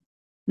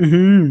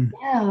 Mm-hmm.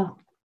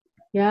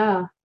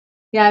 Yeah,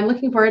 I'm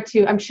looking forward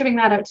to, I'm shipping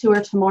that out to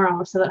her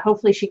tomorrow so that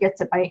hopefully she gets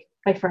it by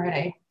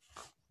Friday.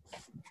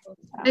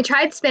 I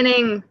tried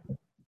spinning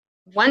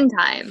one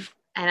time,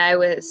 and I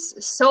was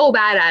so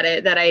bad at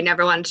it that I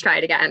never wanted to try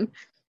it again,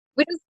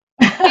 which was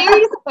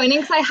very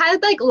disappointing because I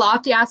had like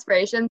lofty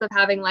aspirations of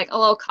having like a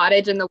little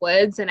cottage in the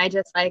woods, and I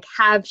just like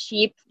have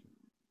sheep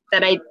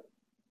that I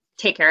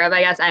take care of,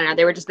 I guess. I don't know,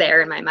 they were just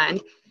there in my mind.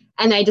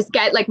 And I just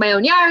get like my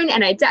own yarn,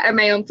 and or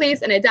my own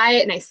fleece, and I dye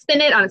it, and I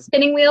spin it on a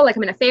spinning wheel like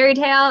I'm in a fairy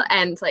tale,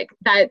 and like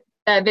that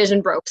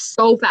vision broke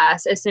so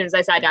fast as soon as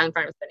I sat down in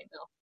front of a spinning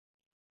wheel.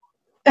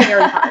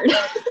 Very hard.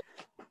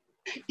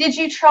 Did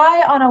you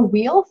try on a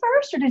wheel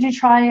first, or did you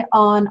try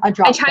on a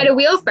drop? I tried a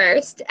wheel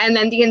first, and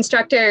then the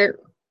instructor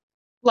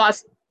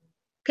lost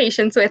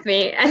patience with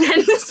me, and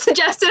then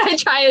suggested I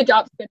try a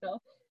drop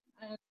spindle.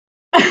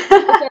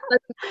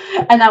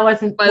 And that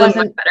wasn't better.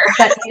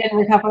 That you didn't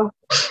recover.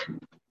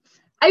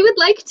 I would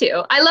like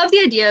to. I love the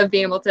idea of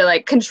being able to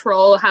like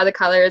control how the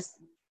colors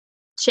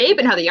shape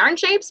and how the yarn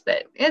shapes,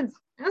 but it's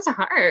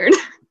hard.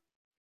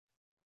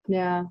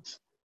 Yeah.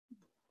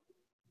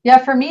 Yeah,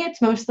 for me,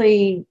 it's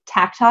mostly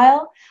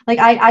tactile. Like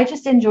I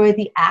just enjoy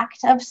the act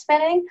of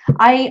spinning.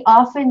 I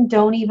often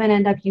don't even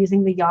end up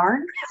using the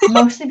yarn,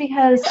 mostly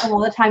because a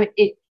lot of the time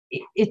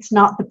it's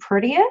not the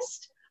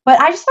prettiest. But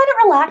I just find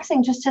it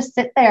relaxing just to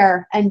sit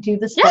there and do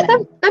the Yeah,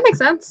 spinning. that makes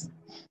sense.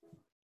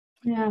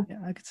 Yeah. Yeah,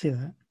 I could see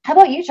that. How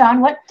about you,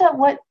 John? What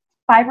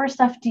fiber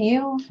stuff do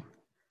you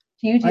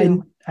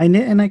do? I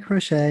knit and I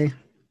crochet.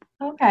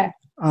 Okay.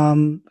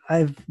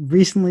 I've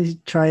recently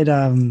tried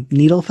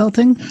needle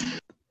felting,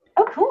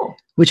 Oh, cool.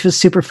 which was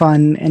super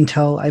fun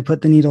until I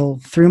put the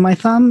needle through my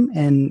thumb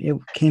and it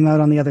came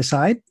out on the other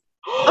side.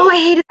 Oh, I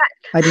hated that.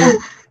 I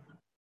didn't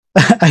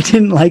I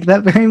didn't like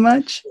that very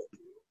much.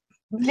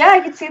 Yeah,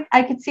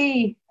 I could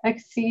see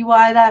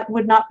why that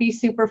would not be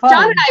super fun.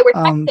 John and I were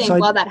texting So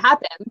while that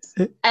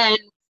happened, and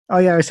oh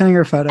yeah, I was sending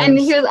her photos. I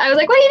was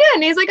like, "What are you doing?"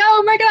 And he's like, "Oh,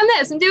 I'm working on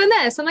this. I'm doing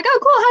this." I'm like, "Oh,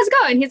 cool. How's it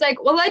going?" He's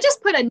like, "Well, I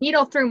just put a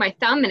needle through my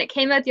thumb and it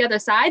came out the other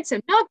side, so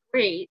not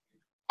great."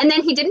 And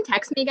then he didn't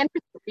text me again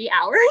for 3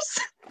 hours.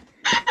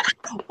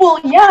 Well,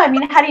 yeah, I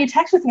mean, how do you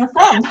text with your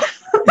thumb?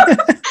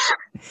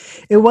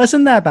 It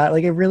wasn't that bad.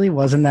 Like it really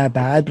wasn't that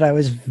bad, but I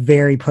was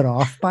very put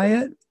off by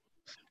it.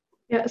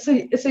 Yeah, so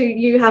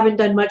you haven't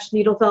done much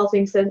needle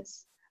felting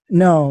since.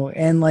 No,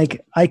 and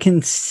like I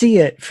can see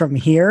it from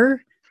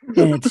here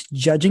and it's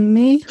judging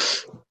me.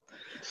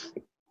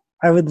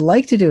 I would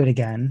like to do it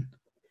again,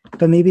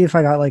 but maybe if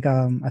I got like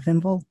a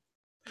thimble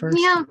first.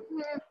 Yeah.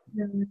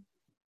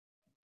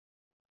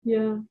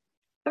 Yeah.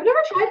 I've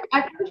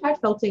never tried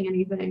felting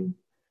anything.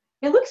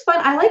 It looks fun.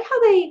 I like how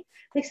they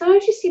like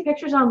sometimes you see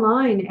pictures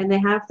online and they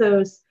have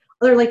those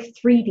other like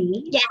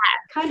 3D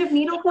kind of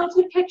needle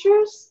felted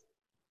pictures.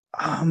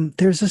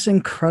 There's this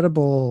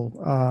incredible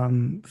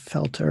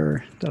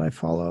felter that I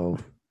follow,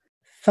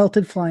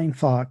 Felted Flying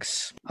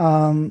Fox.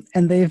 And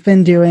they've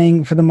been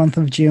doing for the month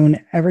of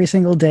June, every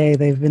single day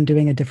they've been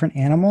doing a different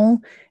animal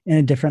in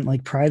a different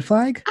like pride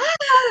flag.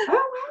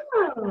 Oh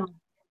wow.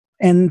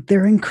 And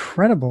they're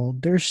incredible.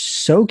 They're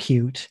so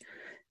cute.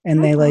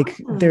 And they like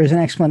awesome. there's an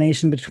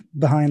explanation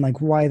behind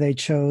like why they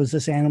chose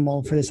this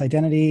animal for this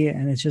identity,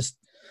 and it's just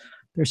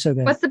they're so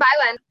good. What's the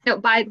byline? No,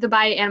 by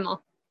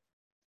animal.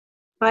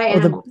 By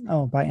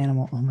animal. By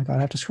animal. Oh my god,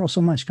 I have to scroll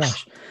so much.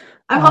 Gosh.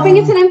 I'm hoping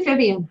it's an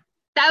amphibian.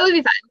 That would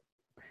be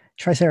fun.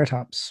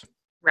 Triceratops.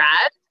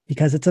 Rad.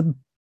 Because it's a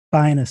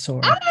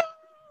binosaur.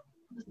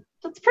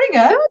 That's pretty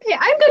good. Okay,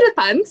 I'm good with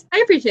puns. I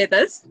appreciate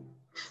this.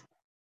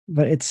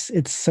 But it's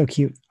so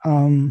cute.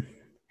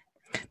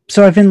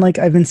 So I've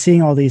been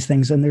seeing all these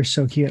things and they're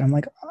so cute. I'm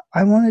like,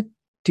 I want to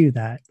do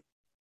that.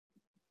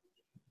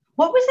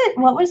 What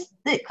was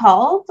it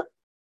called?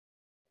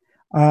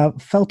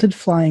 Felted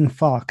Flying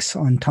Fox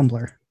on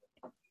Tumblr.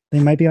 They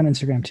might be on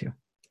Instagram too.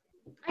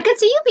 I could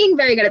see you being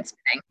very good at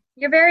spinning.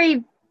 You're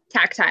very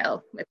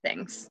tactile with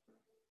things.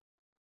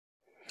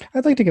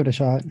 I'd like to give it a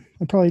shot.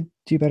 I'd probably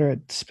do better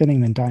at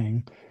spinning than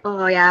dyeing.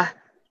 Oh yeah.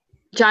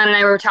 John and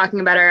I were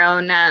talking about our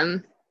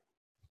own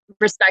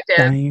respective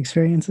Dyeing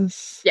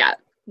experiences. Yeah,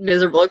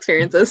 miserable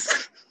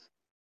experiences.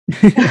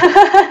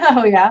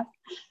 Oh yeah.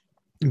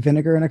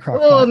 Vinegar in a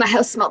crock Oh, pot. my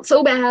house smelled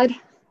so bad.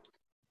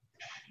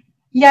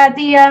 Yeah,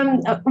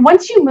 the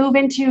once you move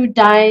into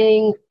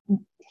dyeing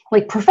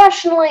like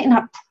professionally,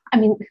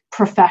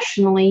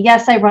 professionally.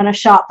 Yes, I run a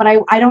shop, but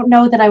I don't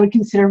know that I would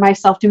consider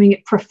myself doing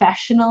it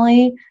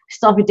professionally. I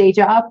still have a day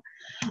job.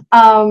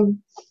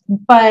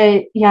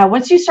 But yeah,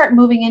 once you start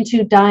moving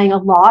into dyeing a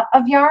lot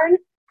of yarn,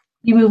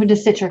 you move into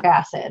citric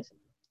acid.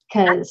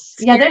 Because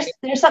yeah,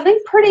 there's something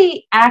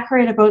pretty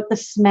accurate about the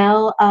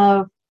smell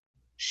of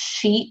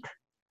sheep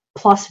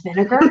plus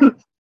vinegar.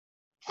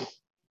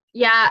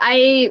 Yeah,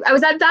 I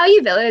was at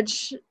Value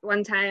Village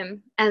one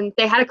time and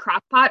they had a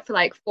crock pot for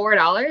like $4.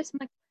 I'm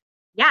like,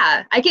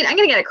 yeah, I'm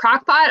gonna get a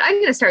crock pot. I'm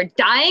gonna start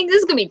dyeing. This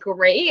is gonna be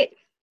great.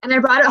 And I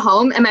brought it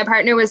home and my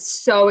partner was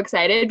so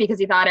excited because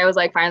he thought I was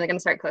like finally gonna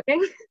start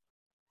cooking.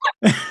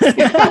 Joke's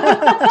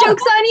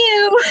on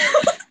you.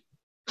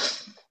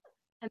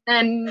 And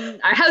then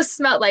our house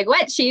smelled like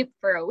wet sheep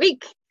for a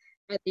week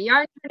and the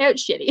yarn turned out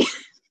shitty.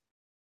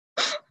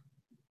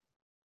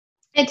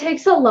 It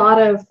takes a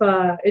lot of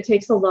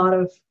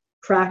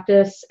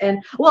practice, and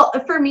well,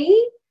 for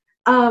me,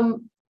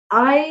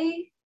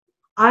 I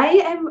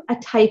am a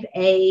type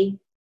A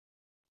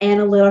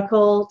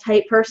analytical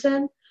type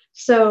person.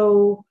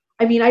 So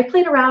I mean, I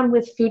played around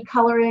with food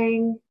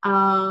coloring.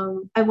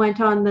 I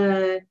went on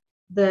the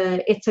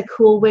It's a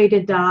Cool Way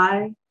to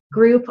Dye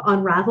group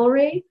on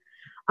Ravelry,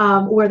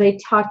 where they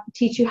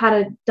teach you how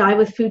to dye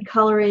with food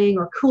coloring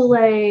or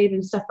Kool-Aid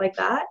and stuff like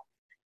that.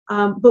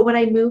 But when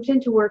I moved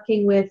into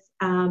working with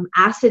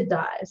acid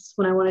dyes,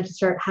 when I wanted to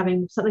start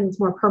having something that's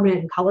more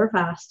permanent and color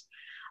fast,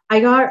 I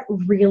got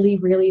really,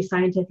 really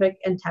scientific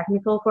and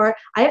technical for it.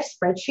 I have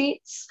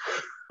spreadsheets.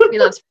 We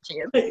love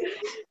spreadsheets.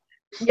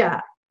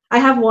 Yeah. I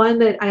have one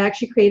that I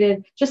actually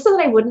created just so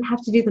that I wouldn't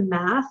have to do the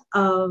math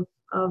of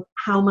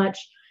how much,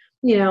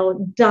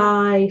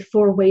 dye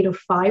for weight of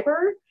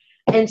fiber.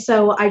 And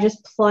so I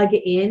just plug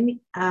in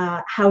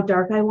how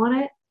dark I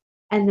want it.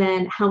 and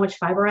then how much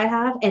fiber I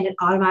have, and it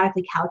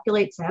automatically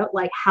calculates out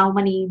like how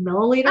many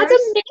milliliters, That's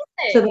amazing.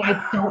 so that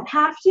I don't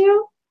have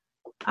to.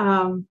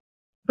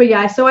 But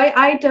yeah, so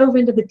I dove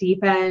into the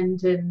deep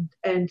end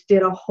and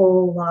did a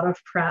whole lot of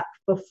prep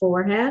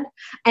beforehand.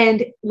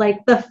 And like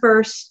the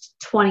first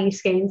 20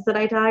 skeins that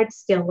I dyed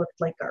still looked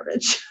like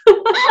garbage.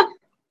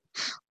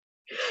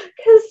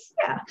 Because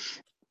yeah,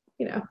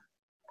 you know,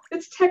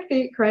 it's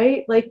technique,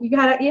 right? Like you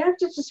have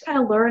to just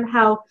kind of learn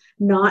how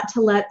not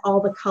to let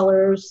all the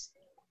colors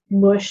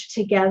mush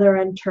together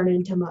and turn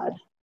into mud.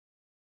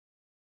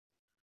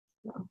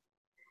 So,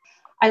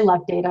 I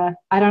love data.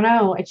 I don't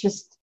know. I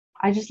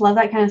just love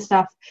that kind of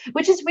stuff,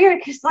 which is weird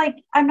because like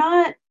I'm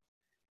not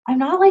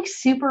like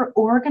super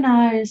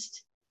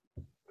organized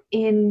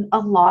in a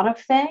lot of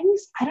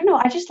things. I don't know.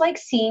 I just like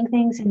seeing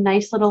things in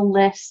nice little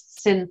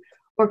lists and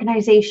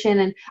organization.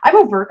 And I'm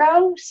a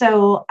Virgo,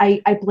 so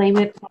I blame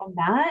it on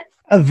that.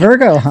 A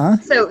Virgo, huh?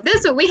 So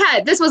this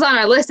was on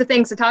our list of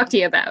things to talk to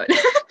you about.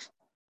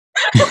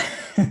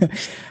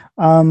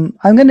 I'm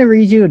going to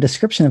read you a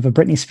description of a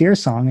Britney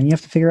Spears song, and you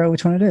have to figure out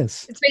which one it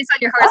is. It's based on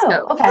your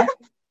horoscope. Oh, okay.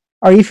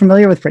 Are you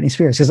familiar with Britney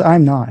Spears? Because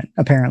I'm not,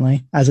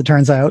 apparently, as it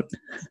turns out.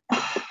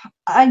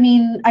 I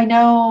mean, I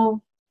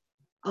know.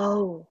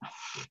 Oh,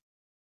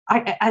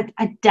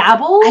 I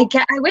dabble. I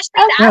wish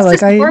they'd asked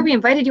like us before we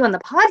invited you on the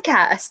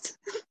podcast.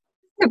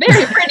 A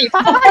very pretty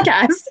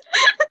podcast.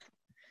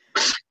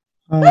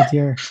 Oh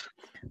dear.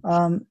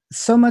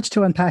 So much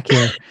to unpack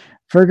here.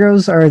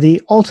 Virgos are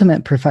the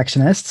ultimate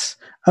perfectionists.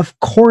 Of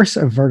course,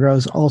 a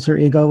Virgo's alter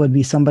ego would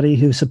be somebody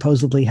who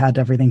supposedly had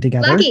everything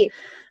together. Lucky.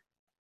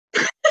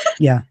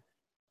 Yeah.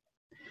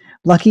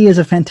 Lucky is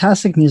a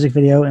fantastic music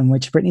video in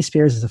which Britney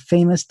Spears is a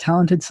famous,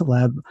 talented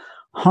celeb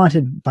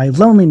haunted by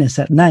loneliness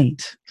at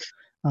night.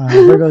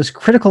 Virgo's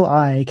critical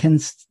eye can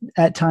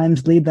at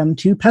times lead them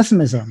to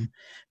pessimism.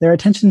 Their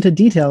attention to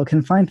detail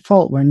can find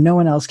fault where no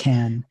one else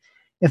can.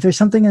 If there's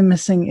something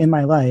missing in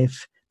my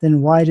life,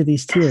 then why do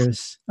these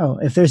tears? Oh,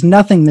 if there's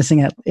nothing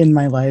missing in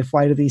my life,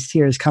 why do these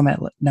tears come at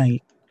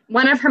night?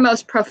 One of her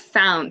most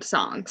profound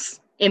songs,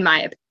 in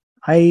my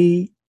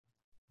I'm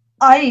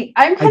opinion. kind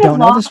I don't of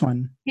know lost this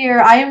one.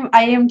 here. I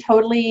am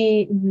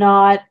totally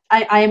not.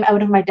 I am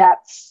out of my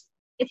depths.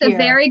 It's a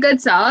very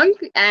good song,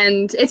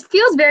 and it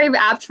feels very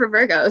apt for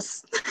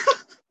Virgos.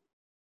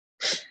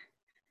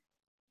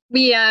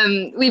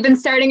 We've been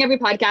starting every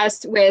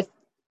podcast with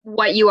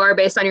what you are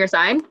based on your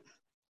sign.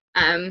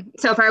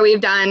 So far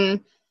we've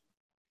done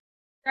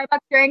Starbucks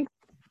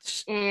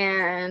drinks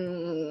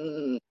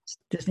and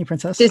Disney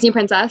Princess.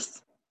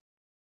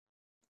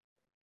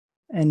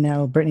 And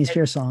now Britney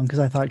Spears song, because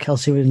I thought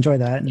Kelsey would enjoy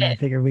that, and I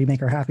figured we'd make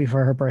her happy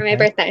for her birthday. For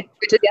my birthday,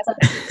 which is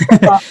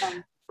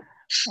yesterday.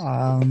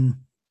 Awesome.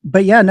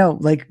 But yeah, no,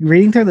 like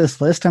reading through this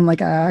list, I'm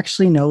like, I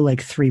actually know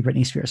like 3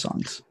 Britney Spears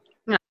songs.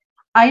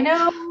 I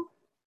know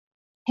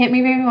Hit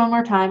Me Baby One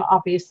More Time,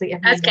 obviously.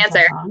 That's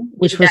Cancer.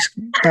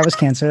 That was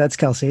Cancer. That's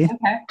Kelsey.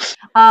 Okay.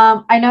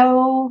 I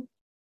know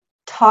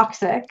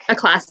Toxic. A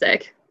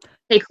classic.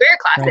 A queer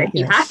classic. Right,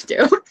 You yes. have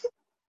to.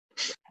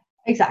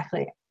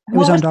 Exactly. It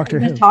was on Doctor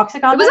Who.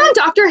 Toxic on It was on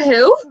Doctor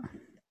Who?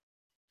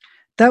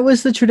 That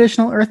was the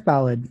traditional Earth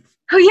ballad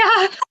Oh,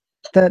 yeah.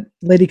 that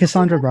Lady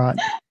Cassandra brought.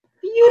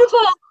 Beautiful.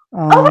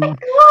 Oh my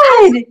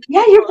god!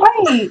 Yeah, you're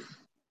right.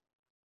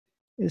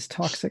 Is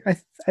Toxic?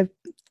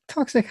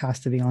 Toxic has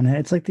to be on it.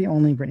 It's like the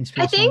only Britney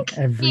Spears I think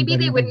song maybe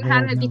they wouldn't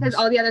have it because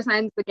knows. all the other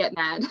signs would get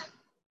mad.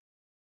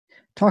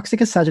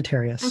 Toxic is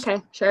Sagittarius.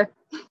 Okay, sure.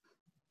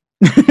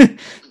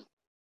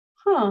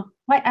 Huh.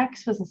 My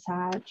ex was a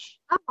Sag.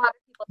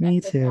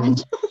 Me too.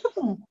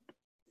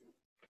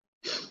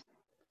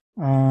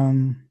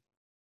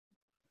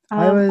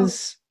 I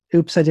was.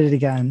 Oops, I did it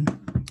again.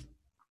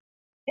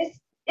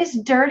 Is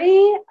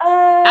Dirty?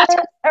 Or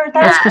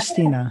That's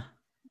Christina.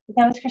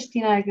 That was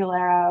Christina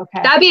Aguilera.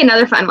 Okay. That'd be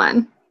another fun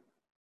one.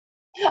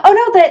 Oh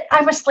no, that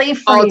I'm a Slave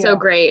for You. Also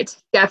great.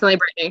 Definitely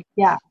Britney.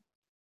 Yeah.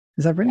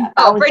 Is that Britney? Yeah,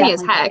 Oh, was Britney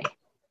as definitely heck. Britney.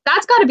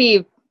 That's got to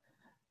be.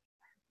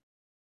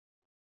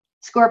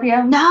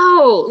 Scorpio.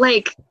 No,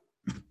 like.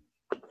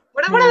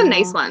 What are one of the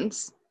nice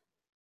ones?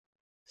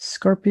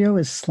 Scorpio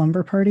is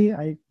Slumber Party.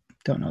 I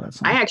don't know that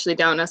song. I actually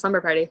don't know. Slumber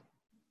Party.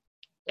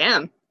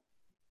 Damn.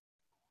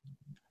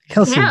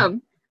 Kelsey.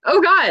 Damn. Oh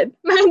God,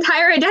 my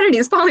entire identity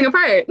is falling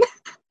apart.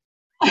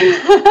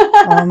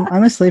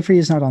 I'm a Slave for You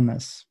is not on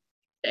this.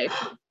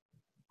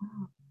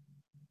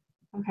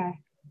 Okay.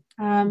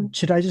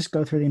 Should I just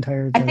go through the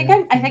entire? I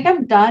think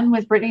I'm done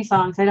with Britney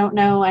songs. I don't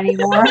know any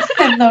more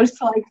than those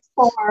like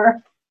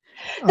 4.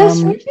 The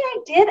strange thing, I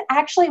did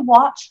actually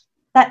watch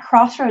that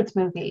Crossroads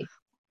movie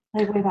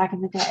like way back in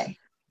the day.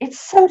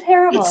 It's so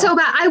terrible. It's so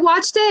bad. I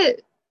watched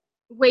it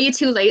way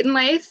too late in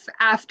life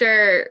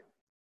after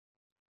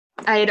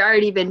I had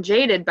already been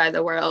jaded by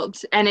the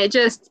world, and it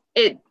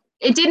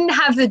didn't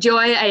have the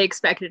joy I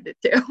expected it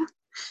to.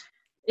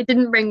 It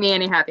didn't bring me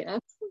any happiness.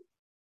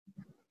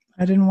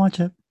 I didn't watch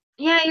it.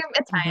 Yeah,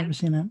 it's I've fine. never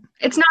seen it.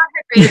 It's not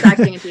her greatest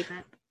acting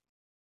achievement.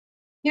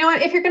 You know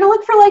what? If you're gonna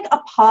look for like a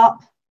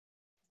pop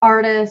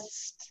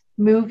artist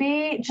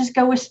movie, just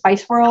go with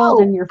Spice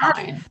World and you're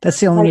fine. That's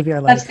the only movie I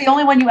like. That's the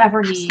only one you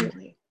ever need.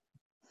 Absolutely.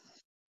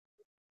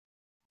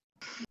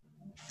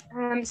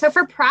 So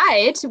for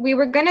Pride, we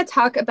were going to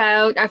talk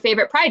about our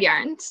favorite Pride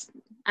yarns.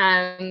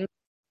 And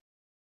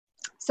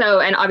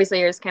obviously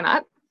yours came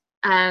up.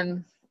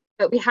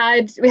 But we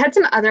had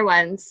some other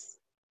ones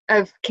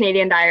of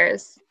Canadian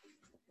dyers.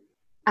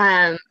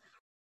 Mine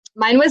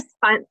was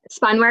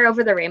Spunwear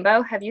Over the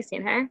Rainbow. Have you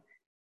seen her?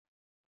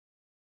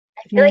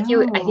 I feel like you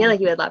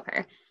would love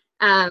her.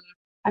 I'm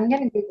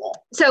gonna Google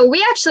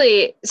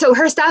it. So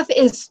her stuff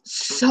is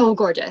so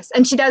gorgeous,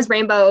 and she does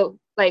rainbow,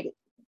 like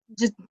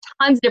just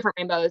tons of different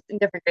rainbows in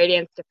different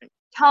gradients, different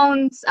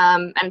tones,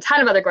 and a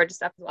ton of other gorgeous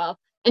stuff as well.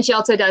 And she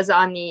also does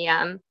on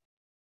the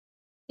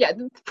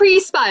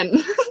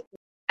pre-spun.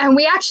 And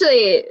we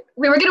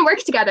were gonna work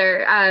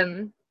together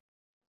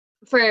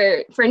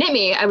for Knit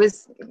Me. I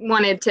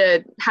wanted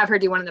to have her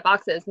do one of the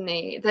boxes, and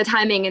the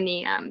timing and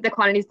the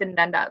quantities didn't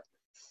end up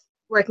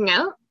working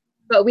out.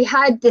 But we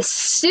had this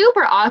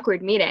super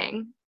awkward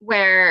meeting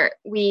where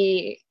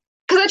because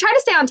I try to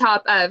stay on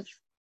top of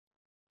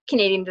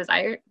Canadian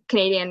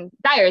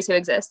dyers who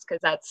exist, because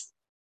that's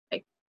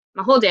like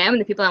my whole jam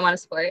and the people I want to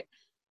support.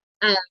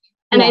 And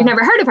I'd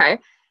never heard of her.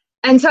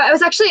 And so I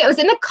was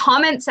in the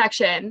comment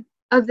section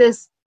of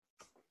this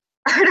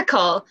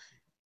article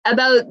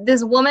about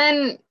this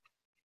woman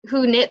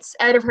who knits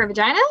out of her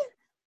vagina.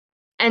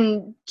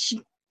 And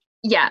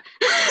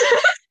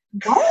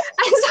What?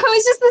 And so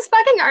it's just this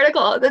fucking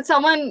article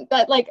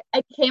that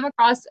I came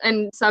across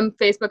in some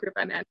Facebook group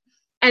I'm in.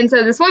 And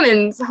so this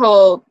woman's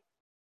whole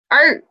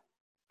art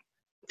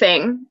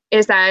thing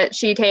is that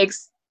she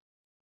takes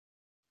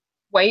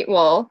white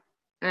wool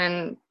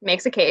and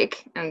makes a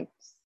cake and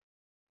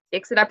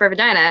sticks it up her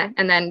vagina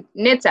and then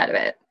knits out of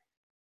it.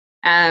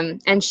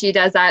 And she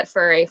does that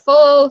for a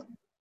full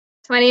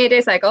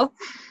 28-day cycle.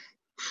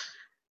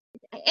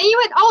 And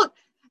you went,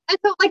 and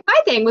so like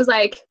my thing was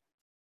like,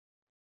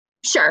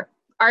 sure,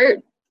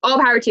 art, all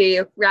power to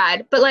you,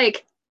 rad. But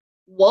like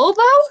wool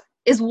though?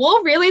 Is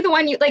wool really the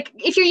one you like?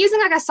 If you're using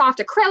like a soft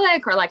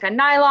acrylic or like a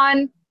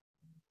nylon,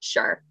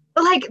 sure.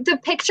 But like the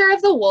picture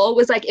of the wool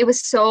was like, it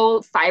was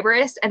so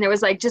fibrous and there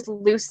was like just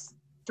loose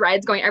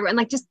threads going everywhere and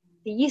like just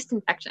the yeast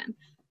infection.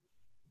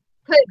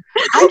 But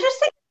I'm just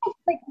thinking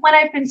like when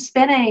I've been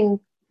spinning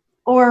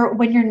or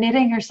when you're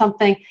knitting or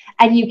something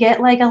and you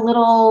get like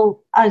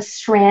a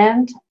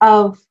strand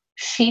of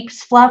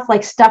sheep's fluff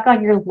like stuck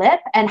on your lip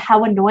and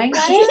how annoying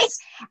that is.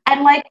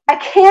 And like I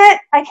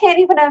can't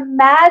even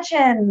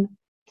imagine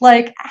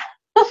like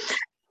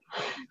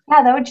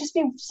that would just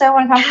be so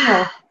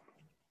uncomfortable.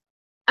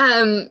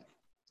 And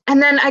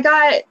then I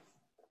got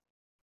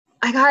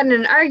in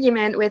an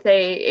argument with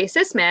a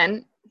cis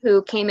man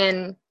who came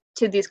in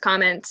to these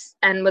comments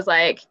and was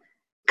like,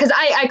 because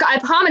I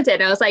commented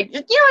and I was like, you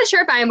know what,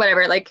 sure, fine,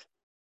 whatever, like,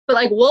 but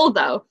like wool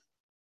though.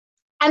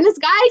 And this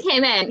guy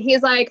came in,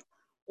 he's like,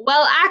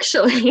 well,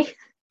 actually,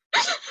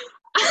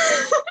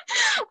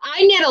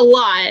 I knit a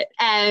lot,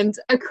 and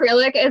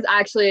acrylic is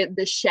actually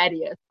the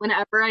sheddiest.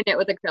 Whenever I knit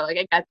with acrylic,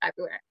 it gets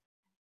everywhere.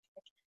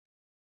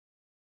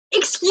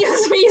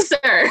 Excuse me,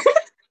 sir.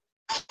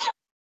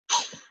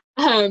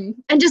 And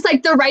just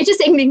like the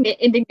righteous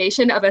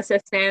indignation of a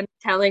cis man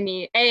telling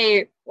me,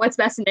 A, what's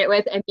best to knit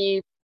with, and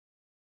B,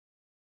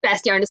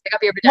 best yarn to stick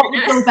up your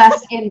vagina. What would go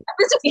best in?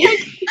 Like,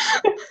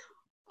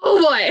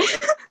 oh boy.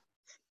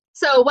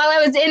 So while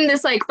I was in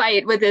this like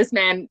fight with this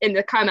man in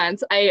the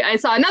comments, I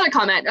saw another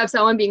comment of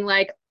someone being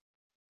like,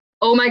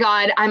 oh my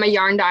God, I'm a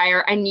yarn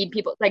dyer. I need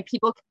people, like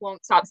people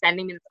won't stop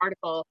sending me this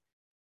article.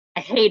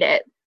 I hate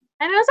it.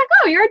 And I was like,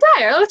 oh, you're a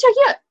dyer. Let's check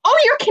you out. Oh,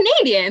 you're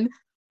Canadian.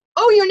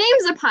 Oh, your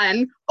name's a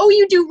pun. Oh,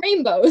 you do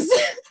rainbows.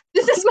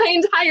 This is my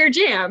entire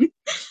jam.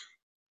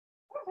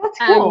 That's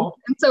cool.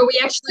 And so we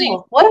actually...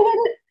 Cool.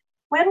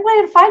 What a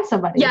way to find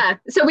somebody. Yeah.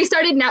 So we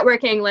started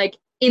networking like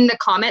in the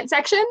comment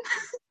section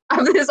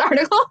of this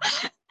article.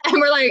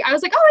 And I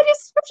was like, oh, I do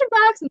subscription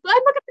box. And so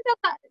I'm looking for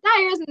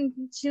dyers. And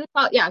she was,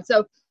 well, yeah.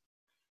 So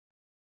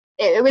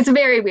it was a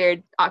very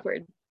weird,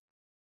 awkward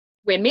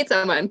way to meet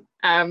someone.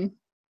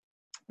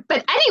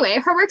 But anyway,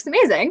 her work's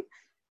amazing.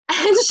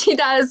 And she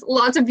does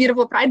lots of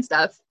beautiful Pride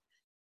stuff.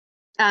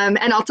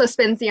 And also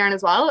spins the yarn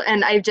as well.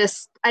 And I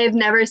have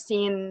never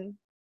seen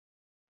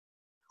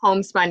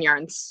homespun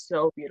yarn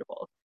so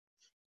beautiful.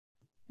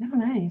 Oh,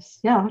 nice.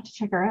 Yeah, I'll have to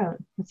check her out.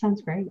 That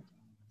sounds great.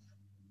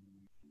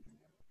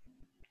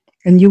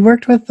 And you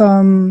worked with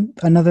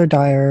another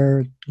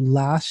dyer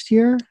last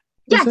year?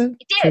 Yes, it? I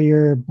did. For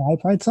your By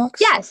Pride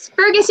socks? Yes,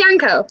 Fergus Yarn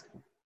Co.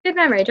 Good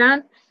memory,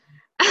 John.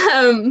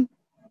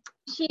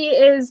 She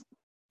is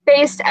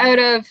based out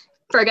of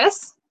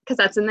Fergus, because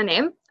that's in the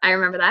name. I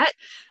remember that.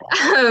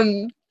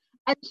 And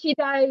she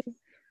does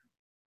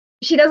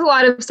a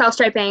lot of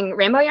self-striping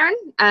rainbow yarn.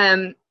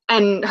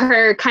 And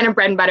her kind of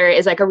bread and butter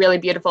is like a really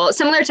beautiful,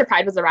 similar to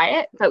Pride Was a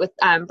Riot, but with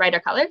brighter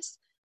colors.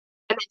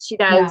 And then she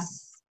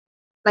does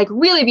like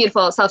really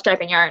beautiful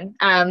self-striping yarn.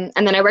 And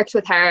then I worked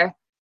with her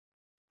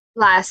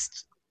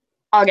last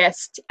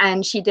August,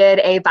 and she did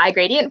a bi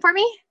gradient for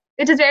me,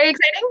 which is very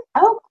exciting.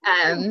 Oh.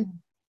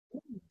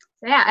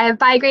 So yeah, I have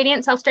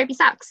bi-gradient self-stripy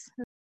socks.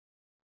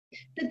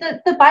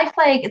 The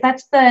bi-flag,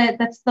 that's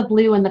the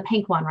blue and the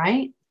pink one,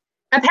 right?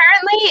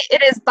 Apparently,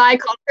 it is bi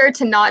culture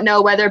to not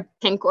know whether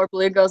pink or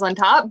blue goes on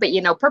top, but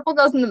purple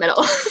goes in the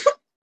middle.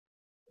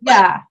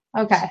 Yeah.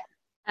 Okay.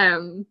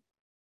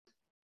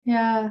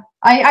 Yeah.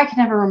 I can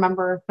never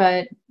remember,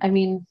 but I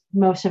mean,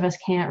 most of us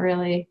can't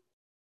really.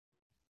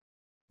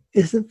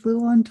 Is it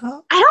blue on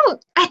top? I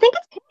think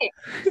it's pink.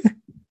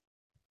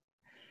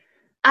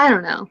 I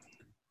don't know.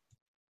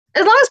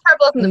 As long as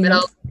purple is in the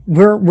middle.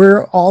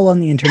 We're all on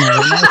the internet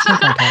right now. It's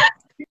pink on top.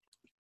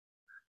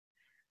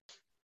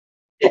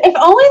 If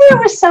only there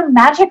was some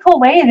magical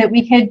way that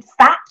we could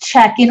fact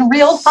check in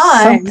real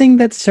time. Something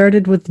that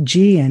started with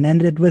G and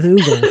ended with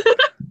Uber.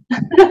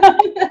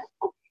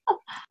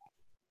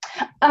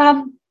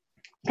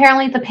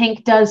 Apparently the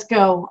pink does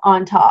go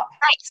on top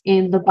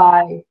in the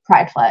bi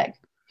pride flag.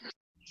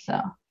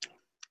 So.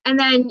 And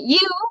then you,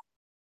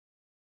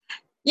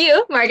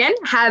 Morgan,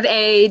 have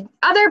a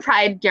other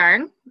pride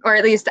yarn, or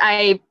at least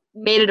I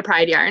made it a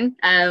pride yarn,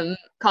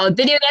 called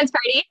Video Dance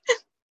Party.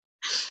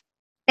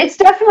 It's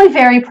definitely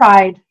very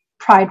pride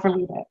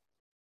related.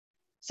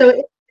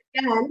 So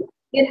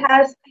it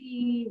has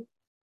the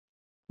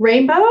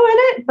rainbow in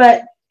it,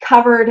 but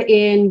covered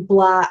in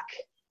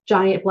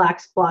giant black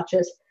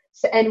splotches.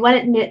 So, and when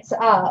it knits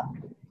up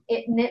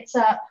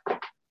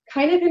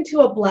kind of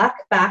into a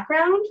black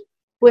background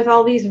with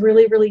all these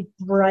really, really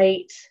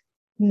bright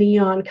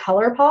neon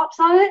color pops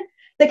on it.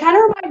 They kind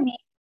of remind me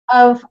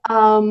of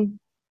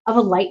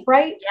a light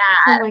bright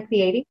from like the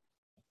 80s.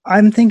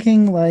 I'm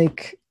thinking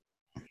like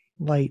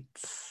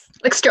lights.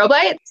 Like strobe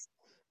lights?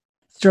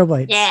 Strobe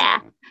lights. Yeah.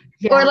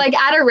 Or like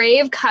at a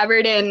rave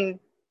covered in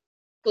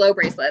glow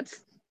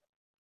bracelets.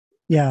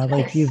 Yeah,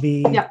 like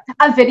UV. Yeah.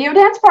 A video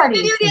dance party.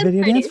 A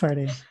video dance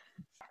party.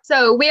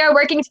 So we are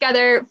working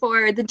together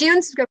for the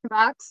June subscription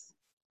box.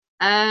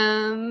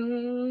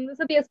 This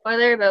will be a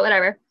spoiler, but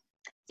whatever.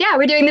 Yeah,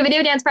 we're doing the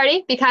video dance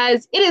party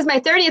because it is my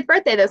 30th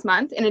birthday this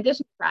month, in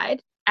addition to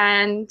Pride,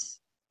 and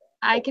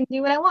I can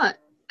do what I want.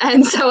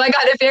 And so I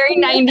got a very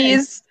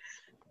 90s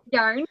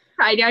yarn,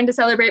 Pride yarn, to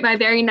celebrate my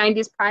very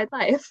 90s Pride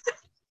life.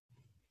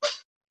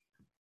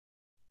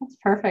 That's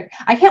perfect.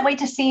 I can't wait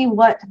to see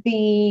what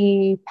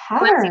the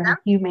pattern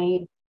you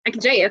made. I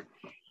can show you.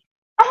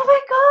 Oh my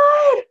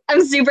god!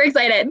 I'm super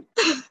excited.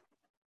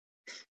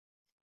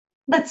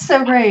 That's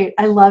so great.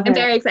 I love it. I'm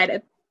very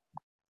excited.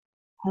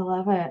 I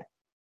love it.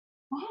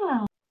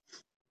 Wow.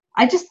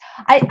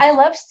 I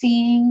love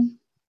seeing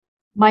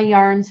my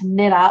yarns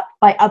knit up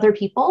by other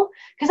people,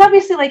 because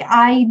obviously like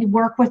I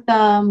work with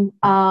them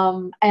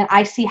and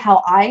I see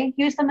how I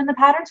use them in the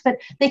patterns, but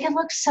they can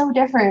look so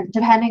different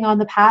depending on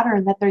the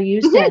pattern that they're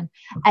used in.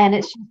 And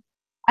it's,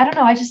 I don't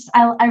know,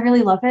 I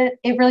really love it.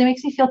 It really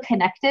makes me feel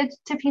connected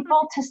to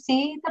people to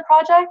see the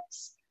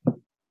projects.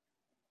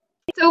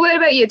 So what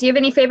about you? Do you have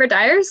any favorite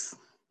dyers?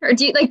 Or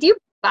do you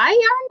buy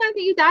yarn that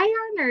you dye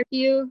yarn, or do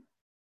you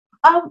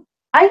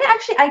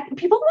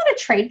people want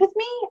to trade with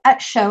me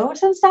at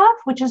shows and stuff,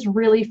 which is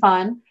really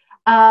fun.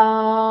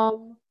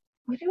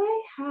 What do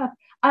I have?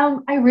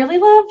 I really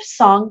love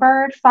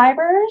Songbird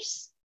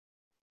Fibers.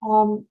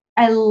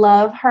 I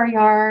love her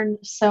yarn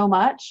so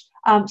much.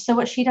 So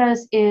what she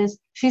does is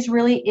she's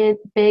really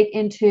big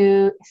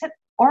into, is it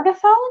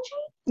ornithology?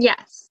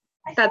 Yes,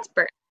 that's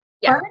bird.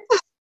 Yeah.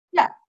 Birds?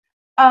 Yeah.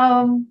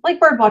 Like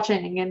bird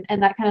watching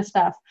and that kind of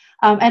stuff.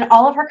 And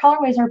all of her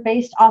colorways are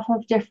based off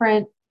of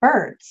different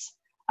birds.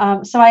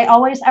 So I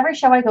always, every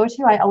show I go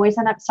to, I always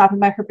end up stopping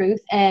by her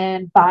booth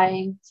and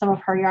buying some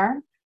of her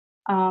yarn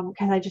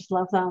because I just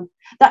love them.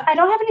 I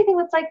don't have anything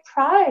that's like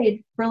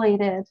Pride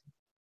related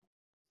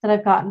that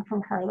I've gotten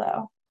from her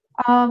though.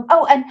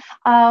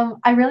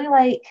 I really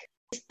like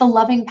the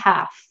Loving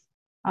Path.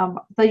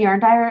 The yarn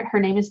dyer, her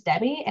name is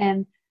Debbie,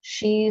 and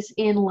she's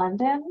in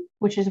London,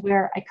 which is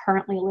where I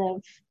currently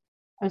live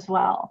as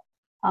well.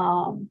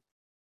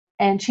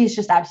 And she's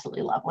just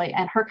absolutely lovely,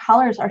 and her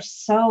colors are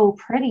so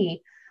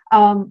pretty.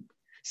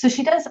 So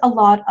she does a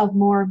lot of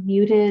more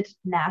muted,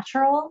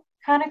 natural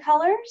kind of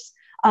colors,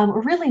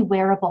 really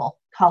wearable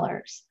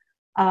colors.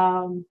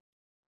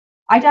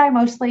 I dye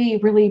mostly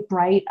really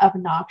bright,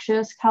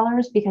 obnoxious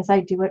colors because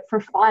I do it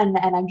for fun,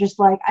 and I'm just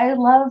like, I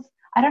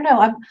don't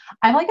know,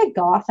 I'm like a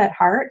goth at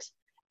heart,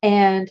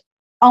 and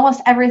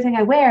almost everything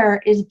I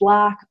wear is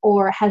black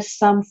or has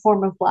some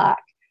form of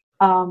black.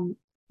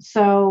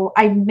 So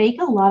I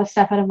make a lot of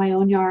stuff out of my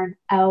own yarn,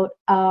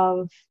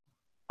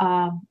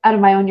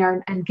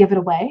 and give it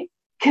away,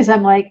 because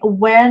I'm like,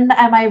 when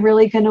am I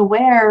really going to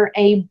wear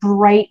a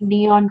bright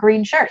neon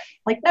green shirt?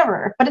 Like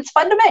never, but it's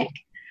fun to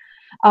make.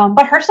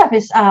 But her stuff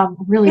is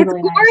really,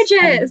 really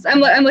gorgeous. Nice.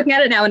 I'm looking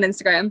at it now on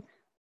Instagram.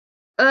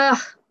 Ugh,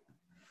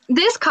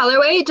 this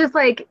colorway just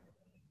like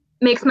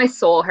makes my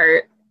soul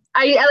hurt.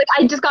 I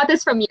just got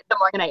this from you, the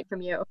Morganite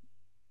from you,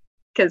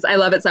 because I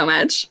love it so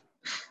much.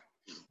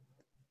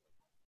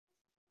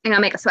 I'm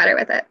gonna make a sweater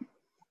with it.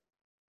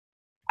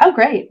 Oh,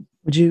 great.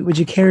 Would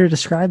you care to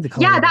describe the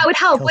color? Yeah, that would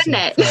help, wouldn't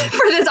it?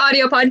 For this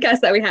audio podcast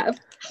that we have.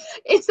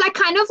 It's that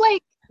kind of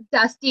like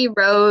dusty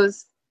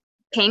rose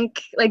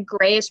pink, like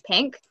grayish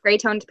pink, gray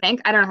toned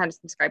pink. I don't know how to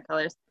describe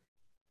colors.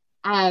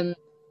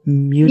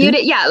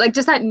 Muted? Yeah, like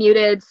just that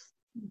muted.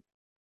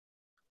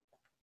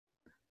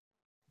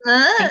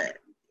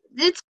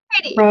 It's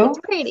pretty. Rose? It's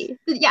pretty.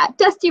 Yeah,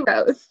 dusty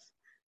rose.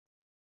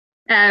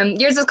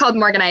 Yours is called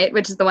Morganite,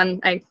 which is the one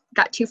I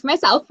got two for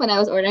myself when I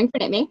was ordering for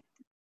Knit Me.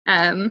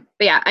 But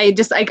yeah,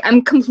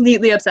 I'm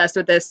completely obsessed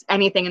with this.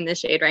 Anything in this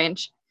shade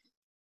range.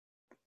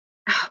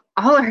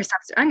 All of her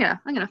stuff. I'm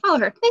gonna follow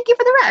her. Thank you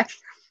for the rec.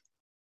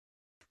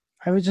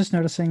 I was just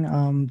noticing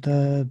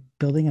the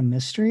Building a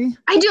Mystery.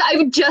 I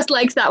just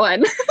liked that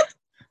one.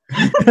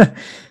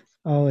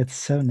 Oh, it's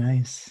so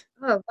nice.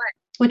 Oh, what?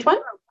 Which one?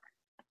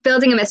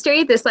 Building a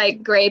Mystery. This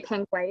like gray,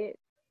 pink, white.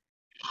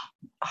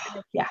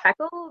 Oh, yeah.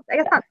 Speckled? I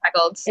guess not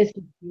speckled. It's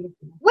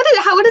beautiful. What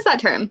is that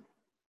term?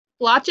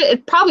 Blotches?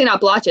 It's probably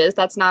not blotches.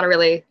 That's not a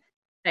really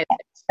nice.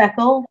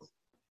 Speckled.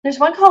 There's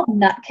one called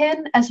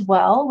Nutkin as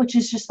well, which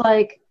is just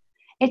like,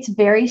 it's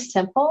very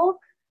simple,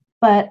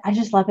 but I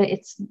just love it.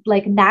 It's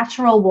like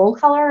natural wool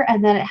color,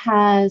 and then it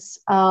has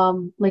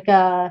like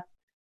a,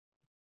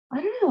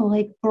 I don't know,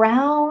 like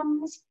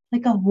browns,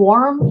 like a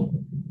warm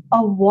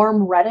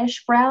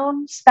reddish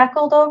brown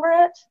speckled over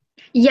it.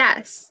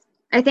 Yes.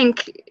 I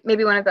think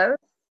maybe one of those.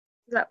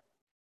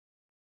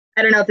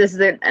 I don't know if this is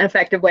an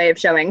effective way of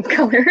showing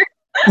color.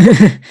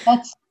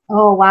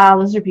 Oh wow,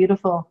 those are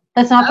beautiful.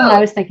 That's not the one I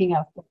was thinking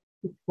of.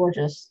 It's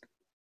gorgeous.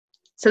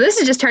 So this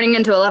is just turning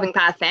into a Loving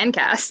Path fan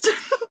cast.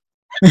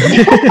 And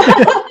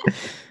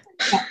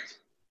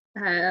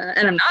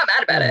I'm not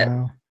mad about it.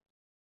 Wow.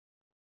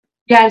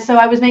 Yeah, so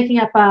I was making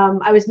up,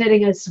 I was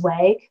knitting a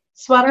swag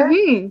sweater.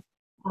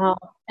 Mm-hmm.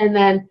 And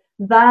then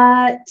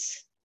that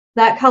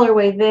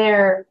colorway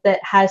there that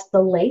has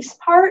the lace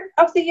part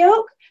of the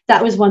yoke,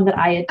 that was one that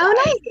I had done.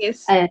 Oh,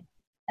 nice. And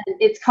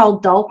it's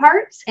called Dull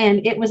Parts,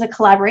 and it was a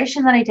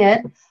collaboration that I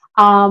did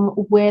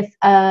with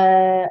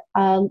a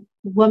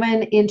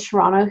woman in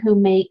Toronto who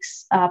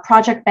makes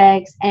project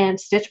bags and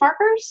stitch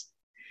markers.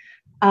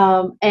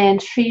 And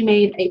she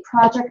made a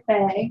project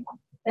bag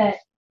that,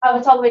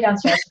 it's all the way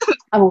downstairs.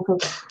 I won't go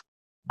there.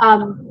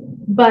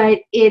 But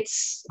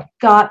it's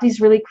got these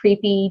really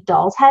creepy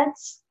doll's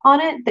heads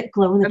on it that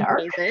glow in the dark.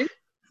 Amazing.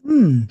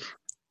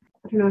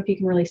 I don't know if you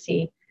can really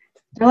see.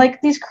 They're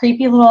like these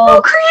creepy little.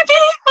 Oh, creepy!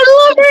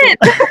 I love it.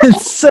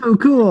 It's so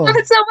cool. I love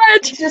it so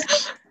much.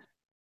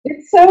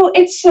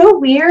 It's so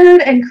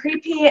weird and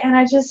creepy, and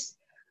I just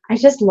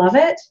love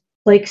it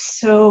like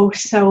so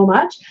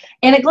much.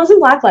 And it glows in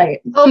black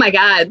light. Oh my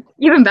god,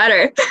 even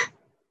better.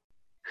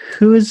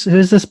 Who is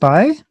this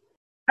by?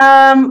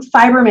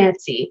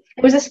 Fibermancy.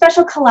 It was a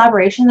special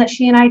collaboration that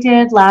she and I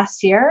did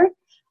last year.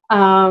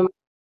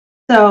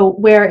 So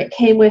where it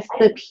came with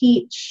the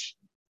peach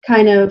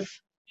kind of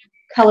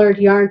colored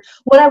yarn.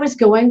 What I was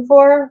going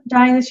for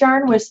dyeing this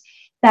yarn was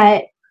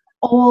that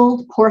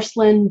old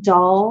porcelain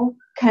doll,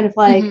 kind of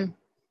like in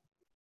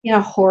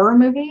a horror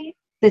movie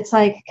that's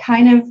like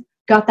kind of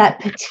got that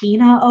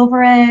patina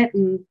over it,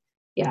 and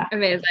yeah,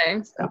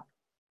 amazing. So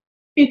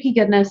spooky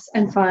goodness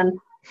and fun.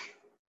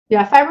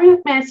 Yeah,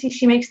 Fibermancy,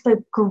 she makes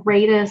the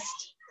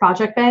greatest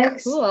project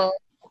bags. Cool.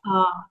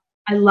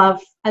 I love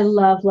her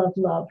Oh,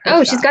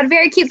 stuff. she's got a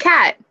very cute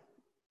cat.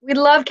 We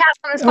love cats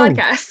on this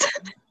podcast.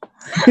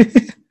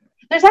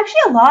 There's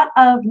actually a lot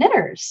of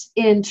knitters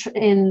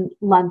in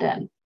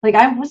London. Like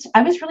I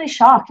was really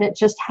shocked at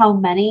just how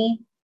many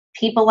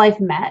people I've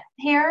met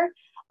here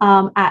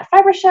at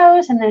fiber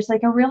shows, and there's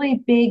like a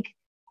really big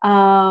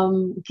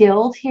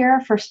guild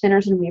here for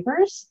spinners and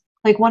weavers.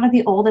 Like one of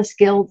the oldest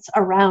guilds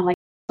around, like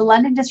the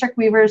London District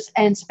Weavers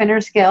and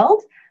Spinners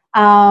Guild.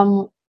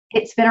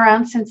 It's been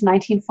around since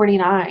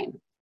 1949.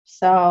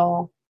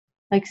 So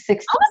like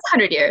 60. Almost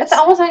 100 years. It's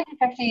almost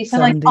 1950, so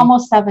 70. like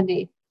almost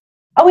 70.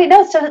 Oh wait,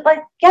 no, so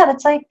like yeah,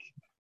 that's like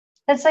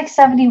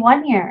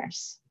 71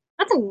 years.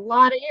 That's a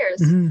lot of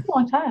years. Mhm. That's a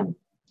long time.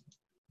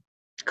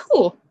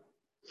 Cool.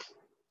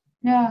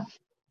 Yeah.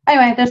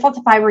 Anyway, there's lots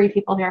of fibery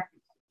people here.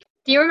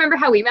 Do you remember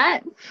how we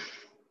met?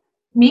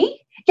 Me?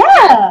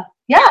 Yeah.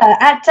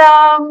 At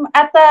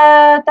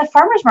the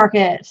farmers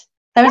market.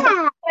 That was the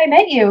first time I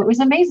met you. It was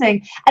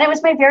amazing, and it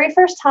was my very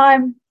first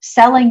time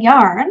selling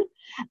yarn.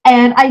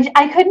 And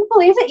I couldn't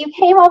believe that you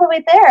came all the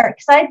way there,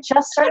 because I had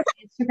just started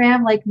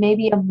Instagram like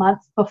maybe a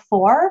month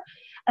before,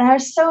 and I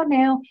was so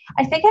new.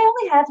 I think I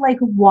only had like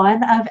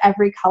one of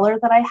every color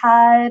that I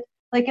had.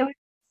 Like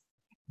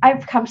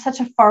I've come such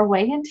a far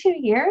way in 2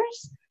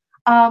 years.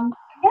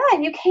 Yeah,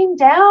 and you came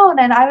down,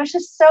 and I was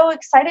just so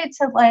excited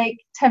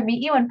to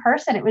meet you in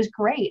person. It was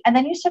great. And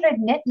then you started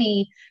Knit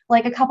Me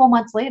like a couple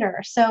months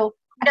later. So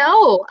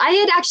No, I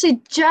had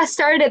actually just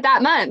started it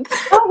that month.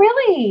 oh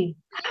really?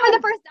 You were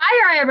the first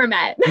dyer I ever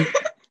met.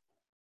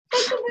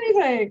 That's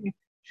amazing.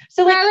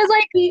 So like I was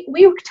like,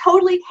 we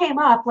totally came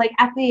up like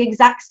at the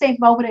exact same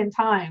moment in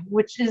time,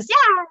 which is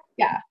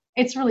yeah,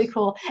 it's really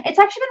cool. It's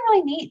actually been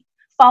really neat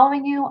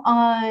following you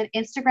on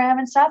Instagram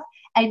and stuff,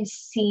 and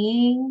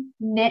seeing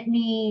Knit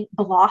Me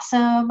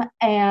blossom,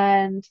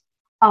 and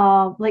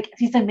like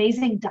these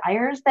amazing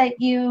dyers that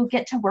you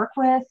get to work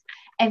with,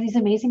 and these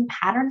amazing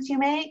patterns you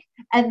make,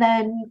 and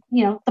then,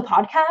 the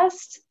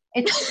podcast.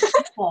 It's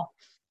cool.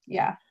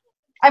 Yeah.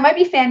 I might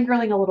be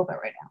fangirling a little bit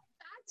right now.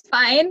 That's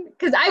fine,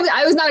 because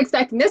I was not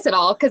expecting this at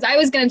all, because I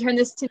was going to turn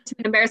this to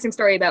an embarrassing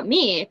story about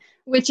me,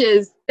 which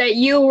is that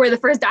you were the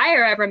first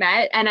dyer I ever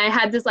met, and I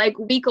had this like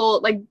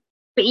week-old like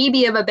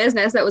baby of a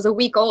business that was a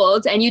week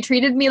old, and you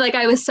treated me like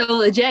I was so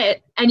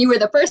legit, and you were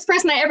the first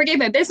person I ever gave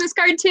my business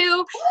card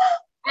to,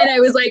 and I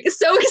was like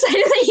so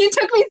excited that you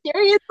took me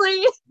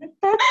seriously.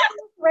 That's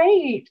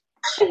great.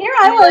 And here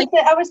I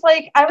was,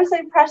 I was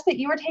impressed that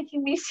you were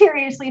taking me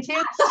seriously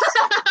too.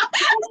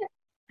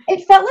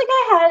 It felt like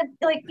I had,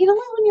 like,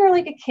 when you're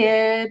like a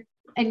kid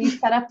and you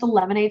set up the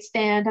lemonade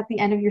stand at the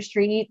end of your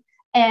street,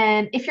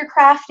 and if you're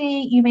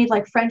crafty, you made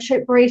like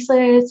friendship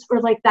bracelets or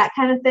like that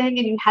kind of thing,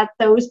 and you had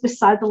those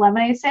beside the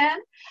lemonade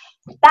stand.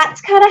 That's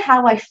kind of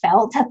how I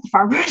felt at the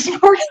farmer's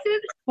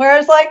market, where I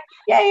was like,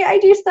 yay, I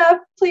do stuff,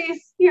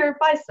 please, here,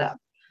 buy stuff.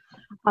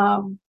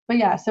 But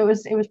yeah, so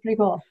it was pretty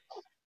cool.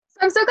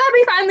 I'm so glad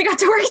we finally got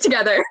to work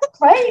together.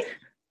 Right?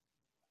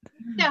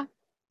 Yeah.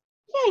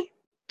 Yay.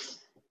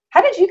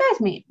 How did you guys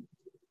meet?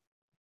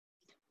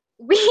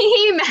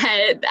 We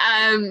met,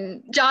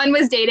 John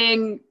was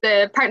dating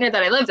the partner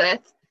that I lived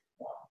with,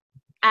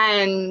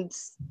 and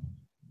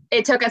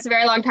it took us a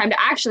very long time to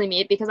actually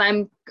meet, because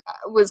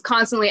was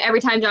constantly,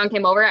 every time John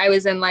came over, I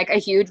was in like a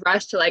huge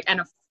rush to like, and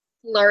a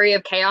flurry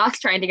of chaos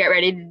trying to get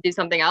ready to do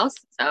something else.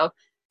 So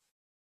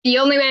the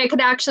only way I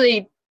could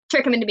actually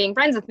trick him into being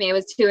friends with me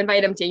was to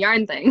invite him to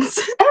yarn things.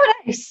 Oh,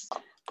 nice.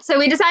 So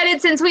we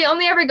decided, since we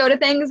only ever go to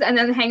things and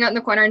then hang out in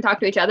the corner and talk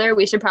to each other,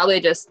 we should probably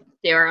just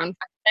do our own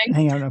thing.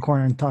 Hang out in a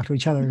corner and talk to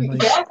each other.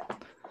 Like, Yeah.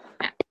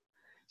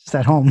 just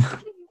at home.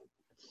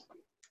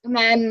 And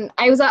then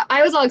I was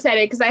all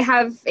excited because I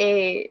have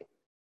a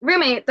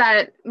roommate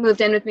that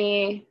moved in with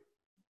me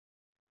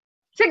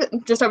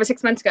just over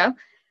 6 months ago.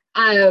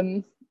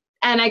 And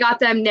I got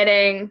them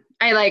knitting.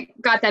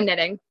 Got them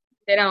knitting.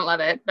 They don't love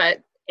it,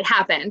 but it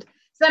happened.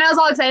 So then I was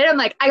all excited. I'm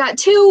like, I got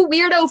 2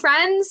 weirdo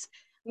friends.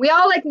 We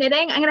all like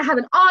knitting. I'm going to have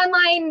an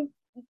online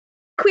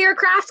queer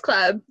craft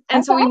club. And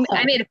That's so awesome.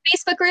 I made a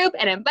Facebook group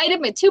and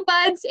invited my 2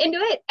 buds into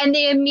it. And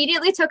they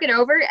immediately took it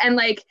over, and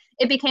like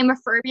it became a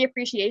Furby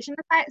appreciation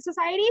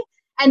society.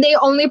 And they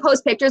only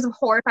post pictures of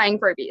horrifying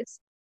Furbies.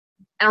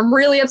 And I'm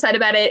really upset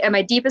about it. And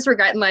my deepest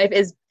regret in life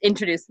is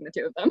introducing the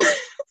 2 of them.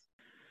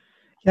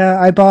 Yeah,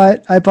 I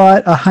bought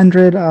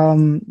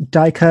 100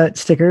 die cut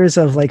stickers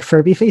of like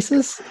Furby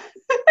faces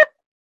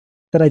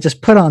that I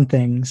just put on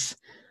things.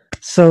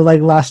 So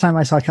like last time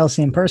I saw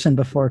Kelsey in person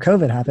before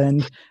COVID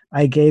happened,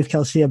 I gave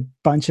Kelsey a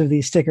bunch of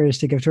these stickers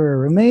to give to her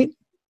roommate.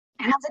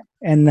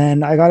 And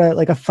then I got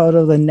a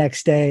photo the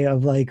next day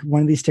of like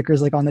one of these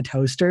stickers like on the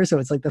toaster. So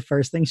it's like the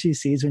first thing she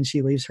sees when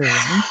she leaves her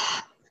room.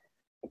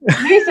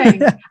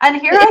 Amazing.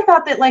 And here I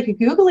thought that like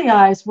googly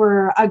eyes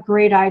were a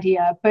great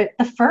idea, but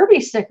the Furby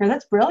sticker,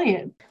 that's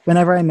brilliant.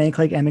 Whenever I make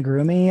like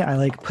amigurumi, I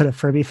like put a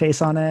Furby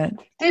face on it.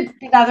 Did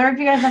either of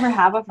you guys ever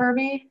have a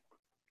Furby?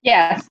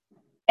 Yes.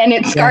 And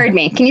it scarred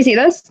me. Can you see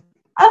this?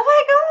 Oh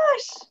my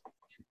gosh.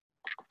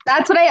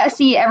 That's what I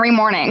see every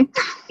morning.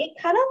 It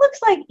kind of looks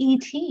like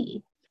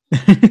E.T.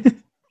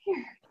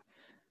 Here.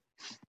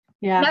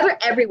 Yeah. Now they're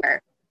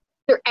everywhere.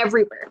 They're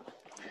everywhere.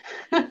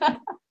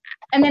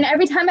 And then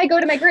every time I go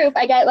to my group,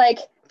 I get like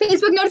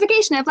Facebook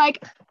notification of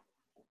like,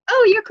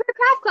 oh, your Queer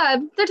Craft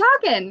Club, they're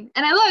talking.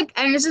 And I look,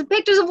 and it's just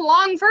pictures of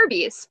long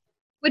Furbies,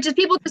 which is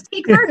people just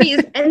take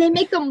Furbies and they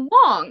make them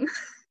long.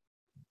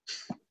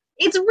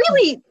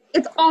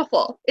 It's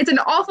awful. It's an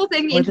awful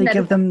thing. The Or internet they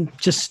give them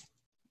just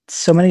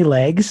so many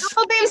legs.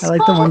 Oh, they have I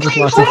like the ones with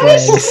lots of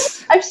legs.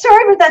 legs. I'm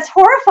sorry, but that's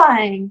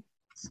horrifying.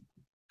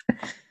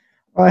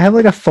 Well, I have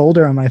like a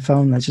folder on my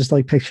phone that's just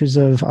like pictures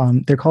of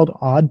they're called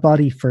odd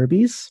body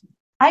Furbies.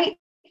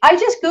 I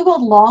just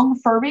Googled long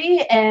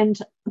Furby and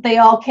they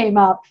all came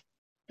up.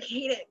 I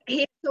hate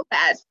it so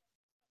bad.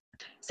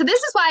 So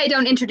this is why I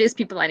don't introduce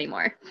people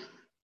anymore.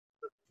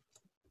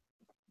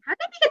 How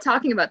did we get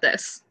talking about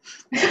this?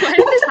 Why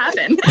did this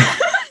happen?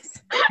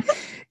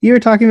 You were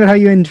talking about how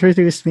you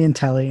introduced me in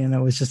Telly, and it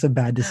was just a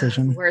bad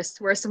decision.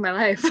 Worst of my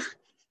life.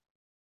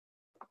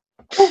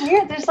 Oh,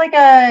 weird. There's like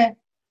a...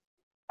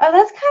 Oh,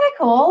 that's kind of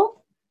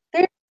cool.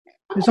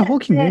 There's a whole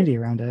community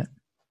around it.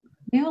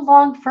 New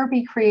long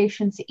Furby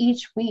creations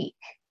each week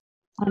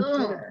on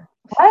Twitter.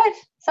 What?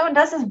 Someone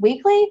does this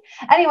weekly?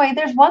 Anyway,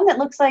 there's one that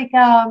looks like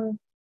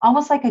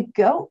almost like a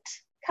goat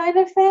kind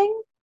of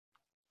thing.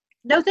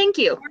 No, thank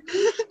you.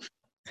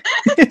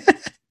 Pretty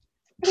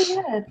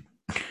good.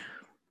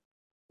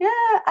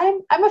 Yeah,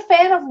 I'm a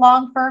fan of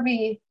long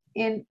Furby.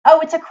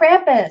 It's a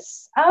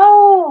Krampus.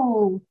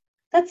 Oh,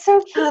 that's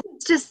so cute.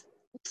 It's just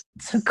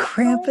It's a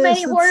Krampus. so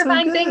many It's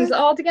horrifying so things good.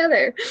 all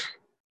together.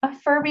 A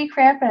Furby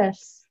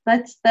Krampus.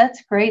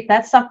 That's great.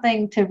 That's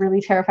something to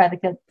really terrify the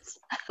kids.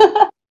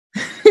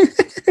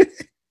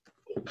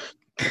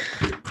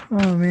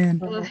 Oh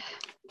man. Ugh.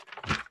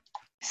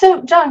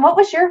 So, John, what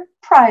was your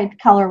pride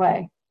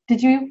colorway?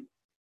 Did you?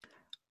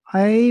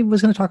 I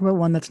was going to talk about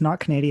one that's not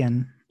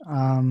Canadian.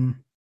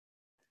 I'm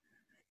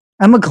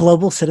a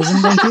global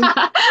citizen, thank you.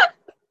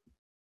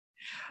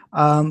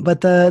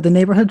 But the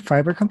neighborhood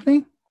fiber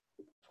company,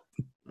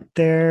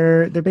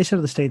 they're based out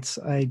of the States.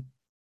 I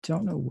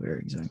don't know where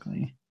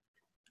exactly.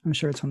 I'm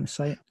sure it's on the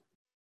site.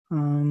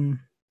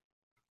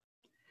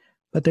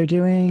 But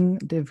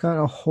they've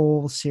got a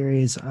whole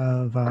series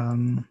of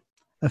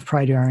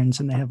pride yarns,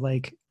 and they have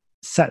like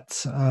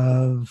sets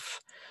of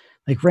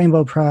like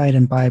rainbow pride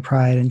and bi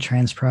pride and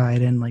trans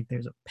pride, and like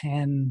there's a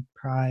pan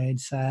pride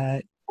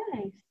set.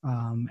 Nice.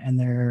 And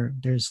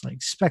there's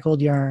like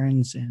speckled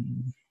yarns,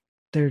 and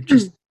they're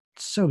just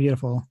so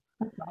beautiful.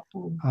 That's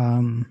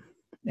awesome.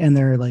 And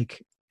they're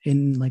like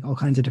in like all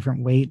kinds of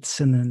different weights,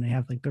 and then they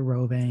have like the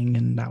roving,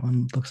 and that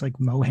one looks like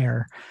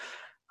mohair.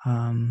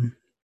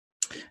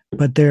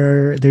 But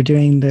they're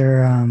doing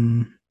their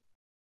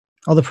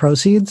all the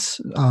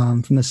proceeds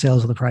from the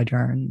sales of the pride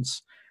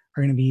yarns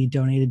are going to be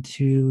donated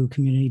to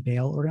community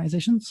bail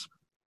organizations.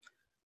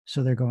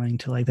 So they're going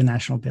to like the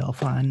National Bail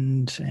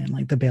Fund and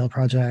like the Bail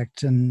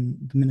Project and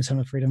the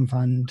Minnesota Freedom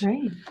Fund.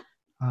 Great.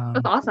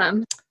 That's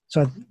awesome.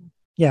 So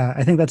yeah,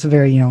 I think that's a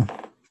very,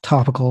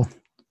 topical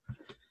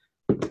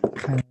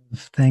kind of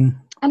thing.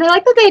 And I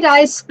like that they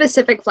dye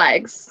specific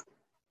flags.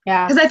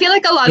 Yeah. Because I feel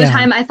like a lot of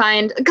time I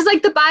find, because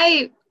like the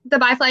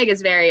bi flag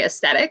is very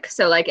aesthetic.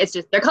 So like it's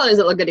just their colors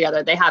that look good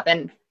together. They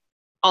happen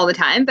all the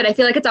time. But I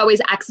feel like it's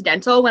always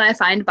accidental when I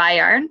find bi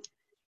yarn.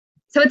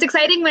 So it's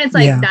exciting when it's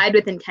like dyed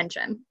with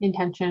intention.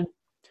 Intention.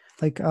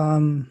 Like,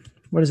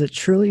 what is it?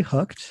 Truly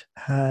Hooked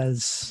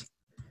has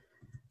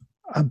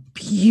a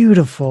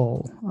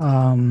beautiful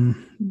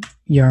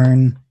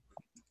yarn.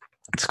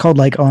 It's called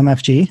like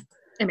OMFG.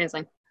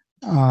 Amazing.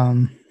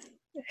 And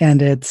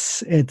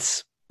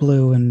it's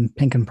blue and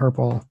pink and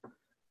purple.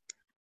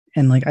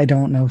 And like, I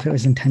don't know if it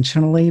was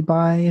intentionally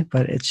bi,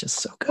 but it's just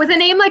so good. With a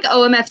name like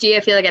OMFG, I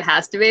feel like it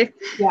has to be.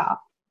 Yeah.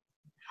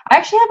 I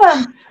actually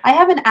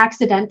have an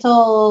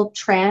accidental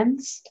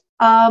trans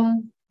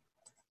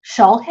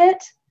shawl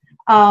hit,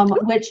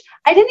 which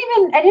I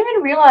didn't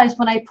even realize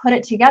when I put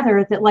it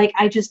together that like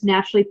I just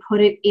naturally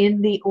put it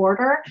in the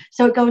order.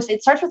 So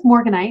it starts with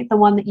Morganite, the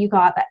one that you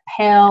got, that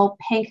pale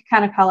pink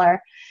kind of color.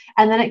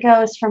 And then it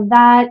goes from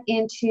that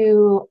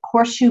into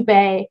Horseshoe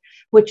Bay,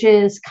 which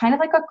is kind of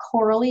like a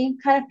corally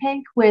kind of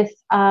pink with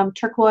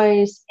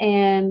turquoise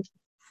and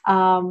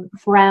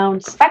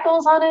brown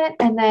speckles on it.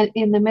 And then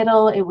in the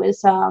middle, it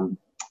was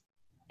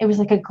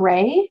like a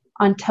gray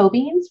on toe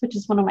beans, which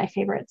is one of my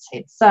favorites.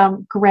 It's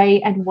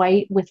gray and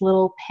white with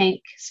little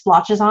pink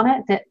splotches on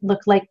it that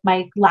look like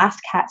my last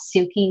cat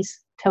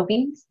Suki's toe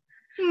beans.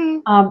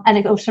 And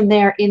it goes from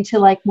there into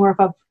like more of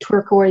a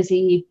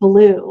turquoisey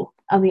blue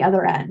on the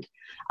other end.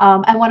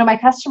 And one of my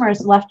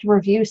customers left a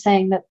review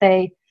saying that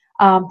they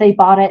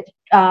bought it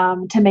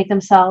to make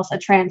themselves a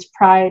trans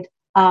pride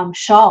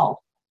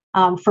shawl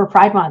for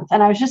Pride Month.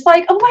 And I was just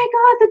like, oh my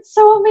God, that's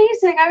so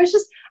amazing.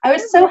 I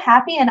was so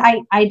happy, and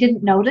I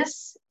didn't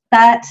notice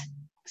that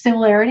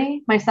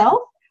similarity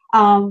myself.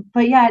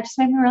 But yeah, it just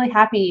made me really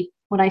happy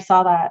when I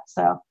saw that.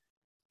 So,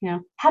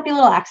 happy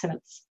little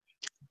accidents.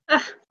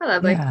 I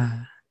love it.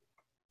 Yeah.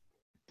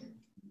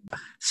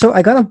 So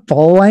I got a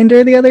ball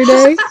winder the other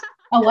day.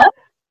 A what?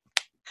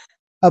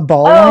 A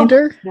ball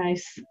winder.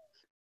 Nice.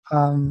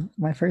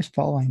 My first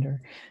ball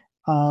winder.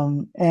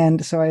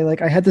 And so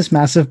I had this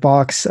massive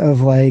box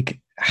of like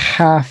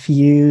half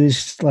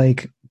used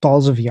like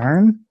balls of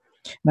yarn,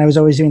 and I was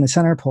always doing the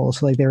center pull.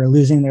 So like they were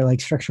losing their like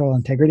structural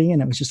integrity,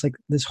 and it was just like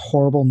this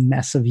horrible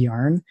mess of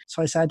yarn.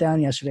 So I sat down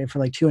yesterday for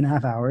like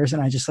 2.5 hours,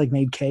 and I just like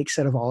made cakes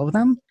out of all of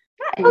them.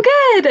 Nice. Oh,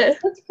 good.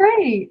 That's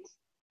great.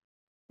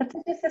 That's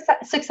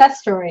a success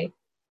story.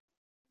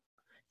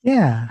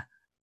 Yeah.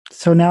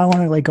 So now I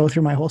want to like go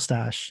through my whole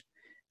stash,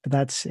 but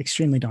that's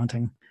extremely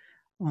daunting.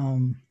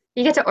 You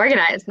get to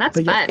organize, and that's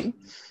fun.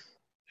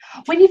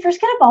 When you first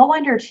get a ball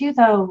winder too,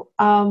 though,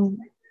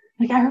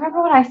 like I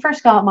remember when I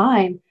first got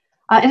mine,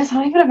 and it's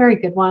not even a very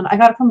good one. I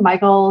got it from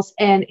Michael's,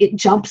 and it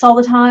jumps all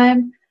the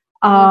time.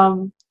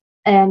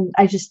 And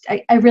I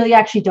really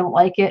actually don't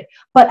like it,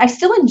 but I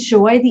still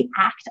enjoy the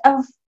act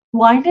of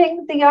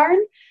winding the yarn.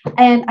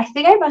 And I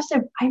think I must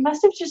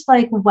have just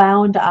like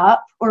wound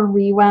up or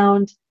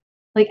rewound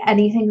like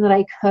anything that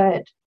I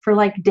could for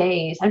like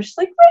days. I'm just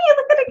like, wait,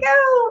 look at it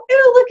go.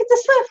 Ew, look at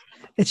the swift.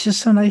 It's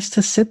just so nice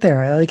to sit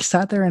there. I like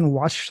sat there and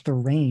watched the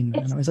rain,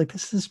 and I was like,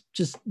 this is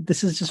just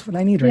what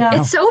I need right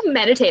now. It's so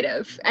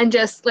meditative and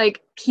just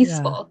like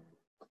peaceful.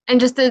 And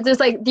just there's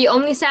like the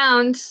only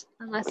sound,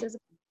 unless there's a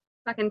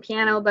fucking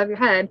piano above your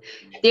head,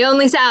 the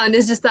only sound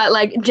is just that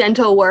like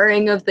gentle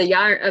whirring of the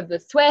yarn of the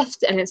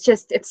swift. And it's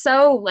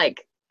so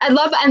like, I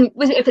love, and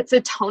if it's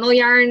a tonal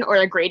yarn or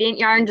a gradient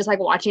yarn, just like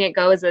watching it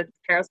go as a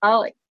carousel,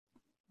 like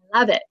I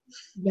love it.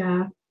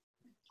 Yeah.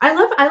 I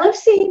love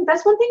seeing,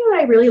 that's one thing that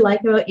I really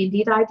like about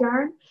indie dyed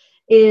yarn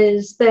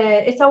is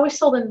that it's always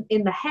sold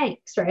in the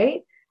hanks,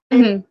 right?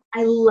 And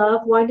I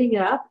love winding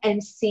it up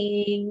and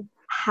seeing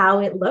how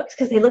it looks,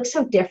 because they look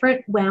so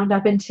different wound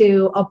up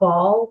into a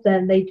ball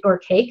or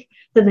cake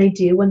than they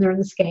do when they're in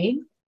the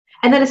skein.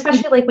 And then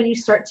especially like when you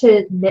start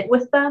to knit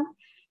with them,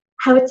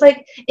 how it's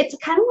like, it's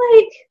kind of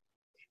like,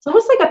 it's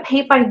almost like a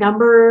paint by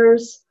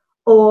numbers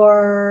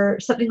or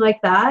something like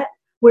that,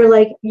 where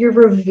like you're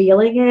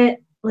revealing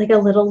it like a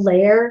little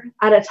layer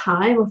at a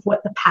time of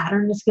what the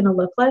pattern is going to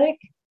look like.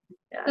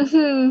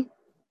 Yeah.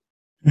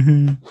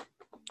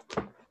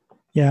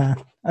 Yeah,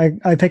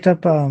 I picked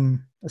up a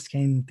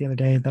skein the other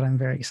day that I'm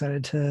very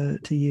excited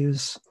to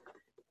use.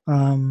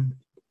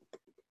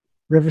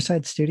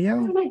 Riverside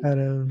Studio out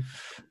of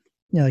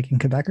like in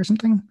Quebec or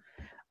something,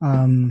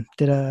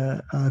 did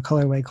a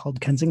colorway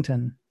called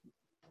Kensington.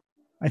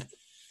 I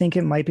think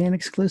it might be an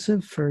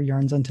exclusive for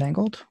Yarns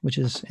Untangled, which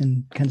is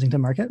in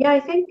Kensington Market. Yeah, I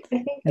think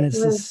and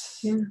it's this.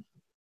 Yeah.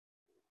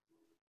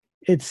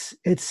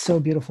 It's so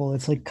beautiful.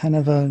 It's like kind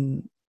of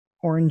an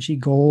orangey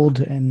gold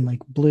and like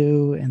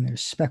blue, and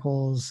there's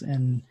speckles,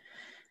 and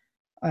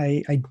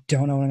I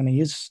don't know what I'm going to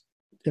use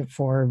it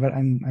for, but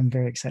I'm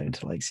very excited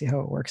to like see how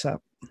it works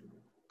out.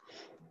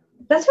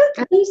 That's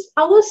what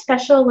all those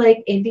special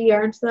like indie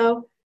yarns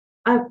though.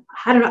 I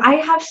don't know. I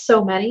have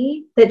so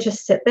many that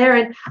just sit there,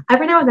 and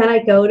every now and then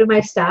I go to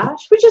my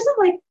stash, which isn't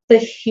like the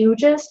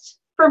hugest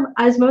for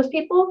as most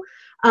people.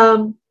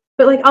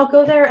 But like I'll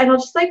go there and I'll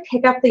just like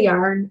pick up the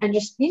yarn and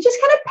you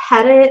just kind of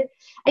pet it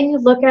and you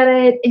look at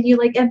it and you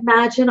like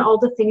imagine all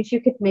the things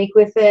you could make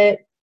with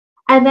it.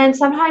 And then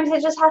sometimes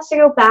it just has to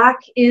go back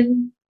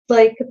in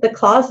like the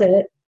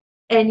closet,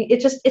 and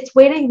it's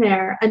waiting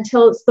there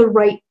until it's the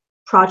right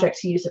project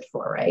to use it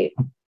for, right?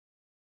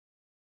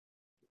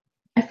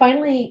 I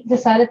finally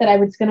decided that I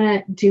was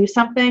gonna do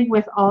something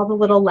with all the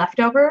little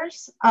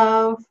leftovers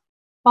of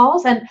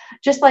balls, and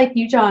just like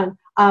you, John,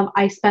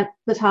 I spent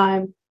the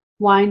time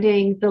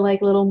winding the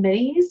like little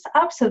minis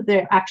up so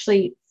they're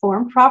actually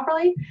formed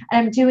properly.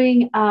 And I'm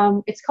doing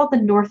it's called the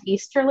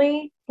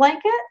Northeasterly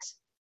blanket.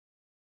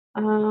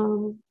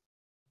 And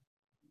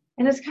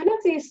it's kind of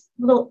these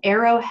little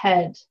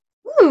arrowhead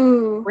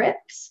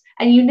strips,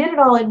 and you knit it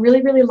all in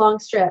really, really long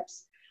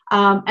strips.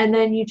 And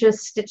then you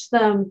just stitch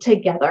them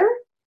together.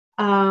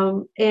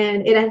 And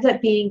it ends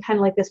up being kind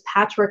of like this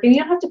patchwork. And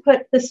you don't have to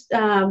put this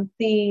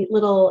the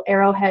little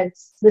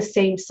arrowheads the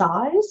same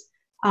size.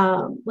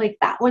 Like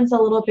that one's a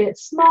little bit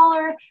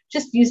smaller,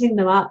 just using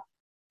them up.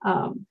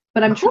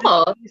 But I'm trying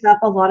to use up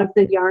a lot of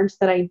the yarns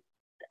that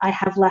I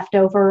have left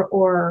over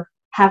or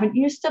haven't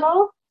used at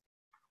all.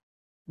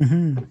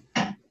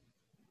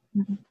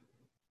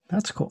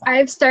 That's cool.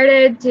 I've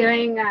started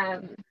doing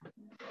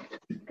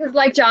because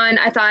like John,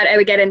 I thought I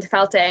would get into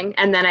felting,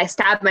 and then I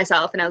stabbed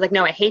myself, and I was like,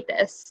 no, I hate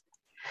this.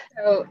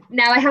 So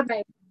now I have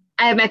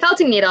my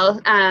felting needle,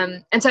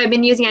 and so I've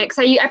been using it because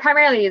I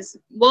primarily use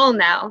wool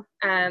now.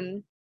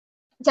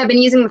 So I've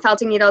been using the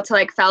felting needle to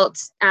like felt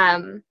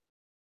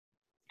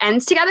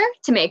ends together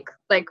to make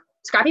like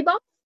scrappy balls.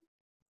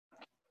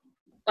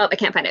 Well, I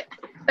can't find it,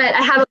 but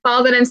I have a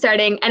ball that I'm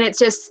starting, and it's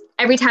just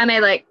every time I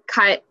like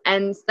cut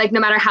ends, like no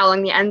matter how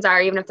long the ends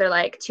are, even if they're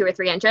like 2 or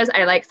 3 inches,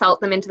 I like felt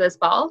them into this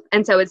ball.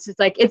 And so it's just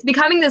like, it's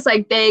becoming this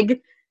like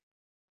big,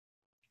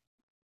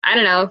 I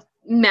don't know,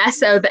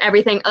 mess of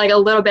everything, like a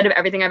little bit of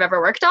everything I've ever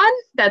worked on.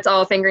 That's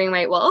all fingering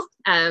weight wool.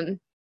 And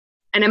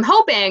I'm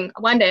hoping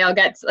one day I'll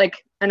get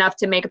like enough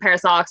to make a pair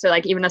of socks or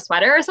like even a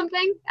sweater or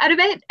something out of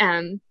it.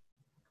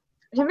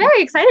 Which I'm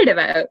very excited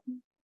about.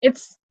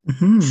 It's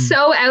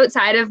so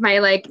outside of my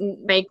like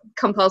my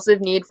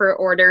compulsive need for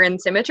order and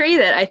symmetry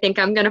that I think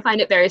I'm going to find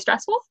it very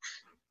stressful.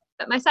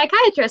 But my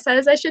psychiatrist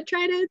says I should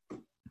try to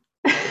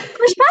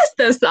push past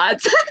those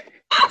thoughts.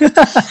 So this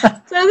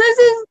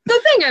is the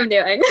thing I'm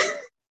doing.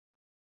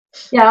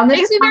 Yeah,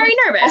 makes me very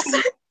nervous.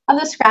 On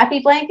the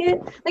scrappy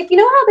blanket, like you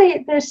know how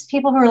there's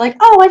people who are like,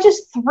 oh, I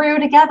just threw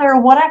together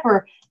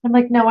whatever. I'm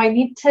like, no, I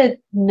need to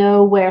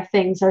know where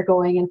things are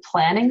going and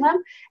planning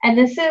them. And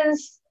this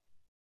is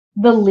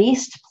the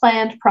least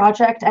planned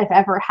project I've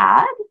ever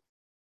had.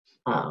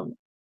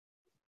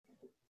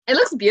 It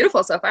looks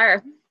beautiful so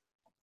far.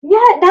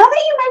 Yeah, now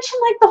that you mention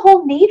like the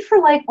whole need for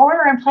like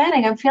order and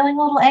planning, I'm feeling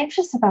a little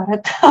anxious about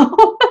it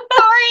though.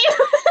 Sorry.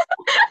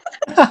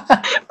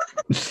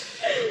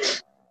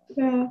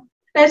 Yeah.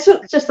 It's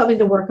just something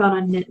to work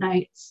on knit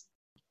nights.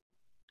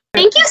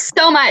 Thank you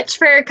so much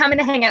for coming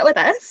to hang out with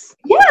us.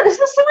 Yeah, this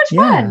was so much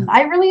fun.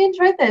 I really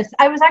enjoyed this.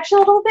 I was actually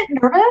a little bit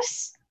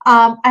nervous,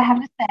 I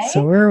have to say.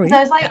 So were we.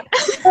 I was like,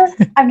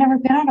 I've never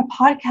been on a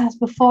podcast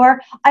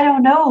before. I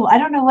don't know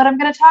what I'm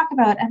going to talk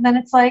about. And then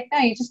it's like, no,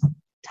 you just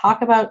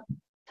talk about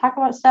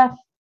stuff.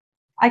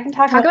 I can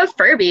talk about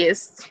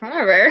Furbies.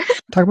 Whatever.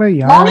 Talk about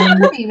yarn.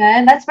 Long Furby,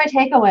 man. That's my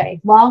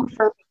takeaway. Long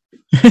Furby.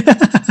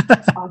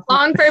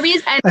 Long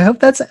Furbies. And I hope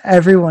that's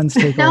everyone's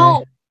takeaway.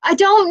 No, I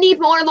don't need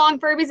more long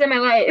Furbies in my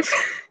life.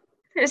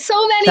 There's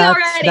so many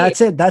already.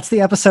 That's it. That's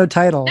the episode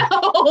title.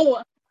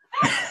 No.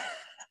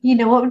 You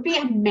know what would be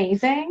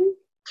amazing?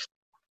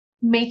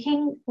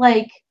 Making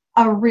like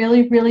a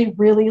really, really,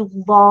 really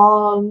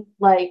long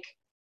like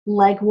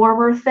leg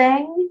warmer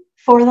thing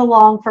for the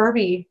long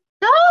Furby.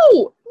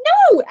 No,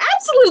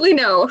 absolutely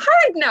no.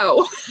 Hard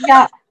no.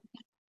 Yeah.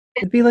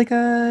 It'd be like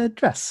a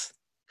dress.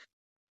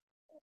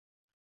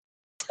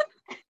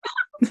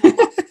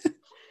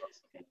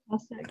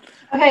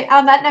 Okay,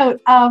 on that note,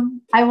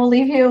 I will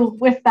leave you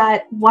with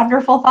that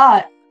wonderful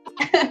thought.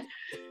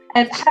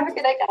 And have a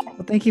good night, guys.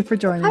 Well, thank you for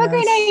joining Have us. a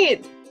great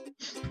night.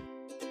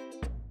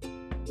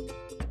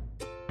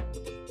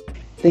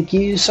 Thank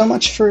you so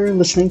much for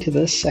listening to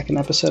this second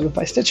episode of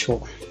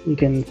Bistitchual. You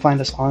can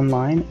find us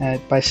online at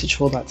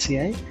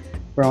bistitchual.ca.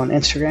 We're on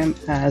Instagram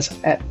as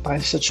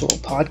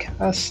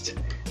 @bistitchualpodcast.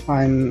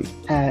 I'm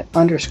at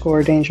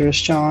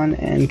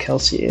 _DangerousJohn, and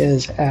Kelsey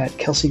is at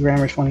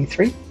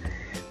KelseyGrammer23.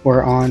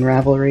 We're on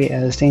Ravelry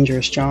as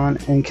Dangerous John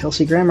and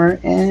Kelsey Grammer,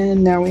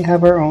 and now we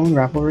have our own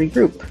Ravelry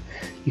group.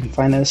 You can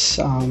find us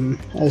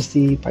as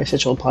the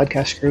Bisexual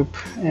Podcast group,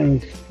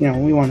 and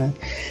we want to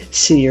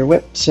see your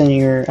whips and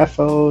your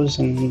FOs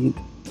and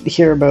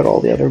hear about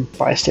all the other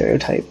bi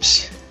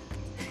stereotypes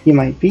you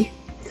might be.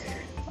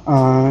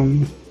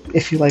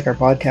 If you like our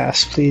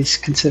podcast, please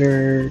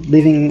consider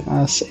leaving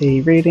us a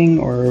rating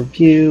or a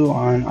review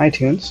on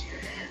iTunes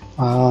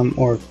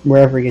or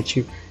wherever you get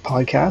your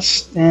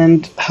podcasts,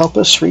 and help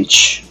us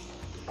reach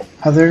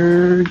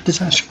other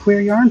disaster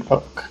queer yarn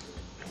folk.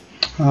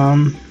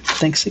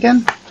 Thanks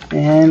again,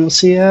 and we'll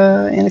see you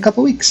in a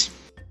couple weeks.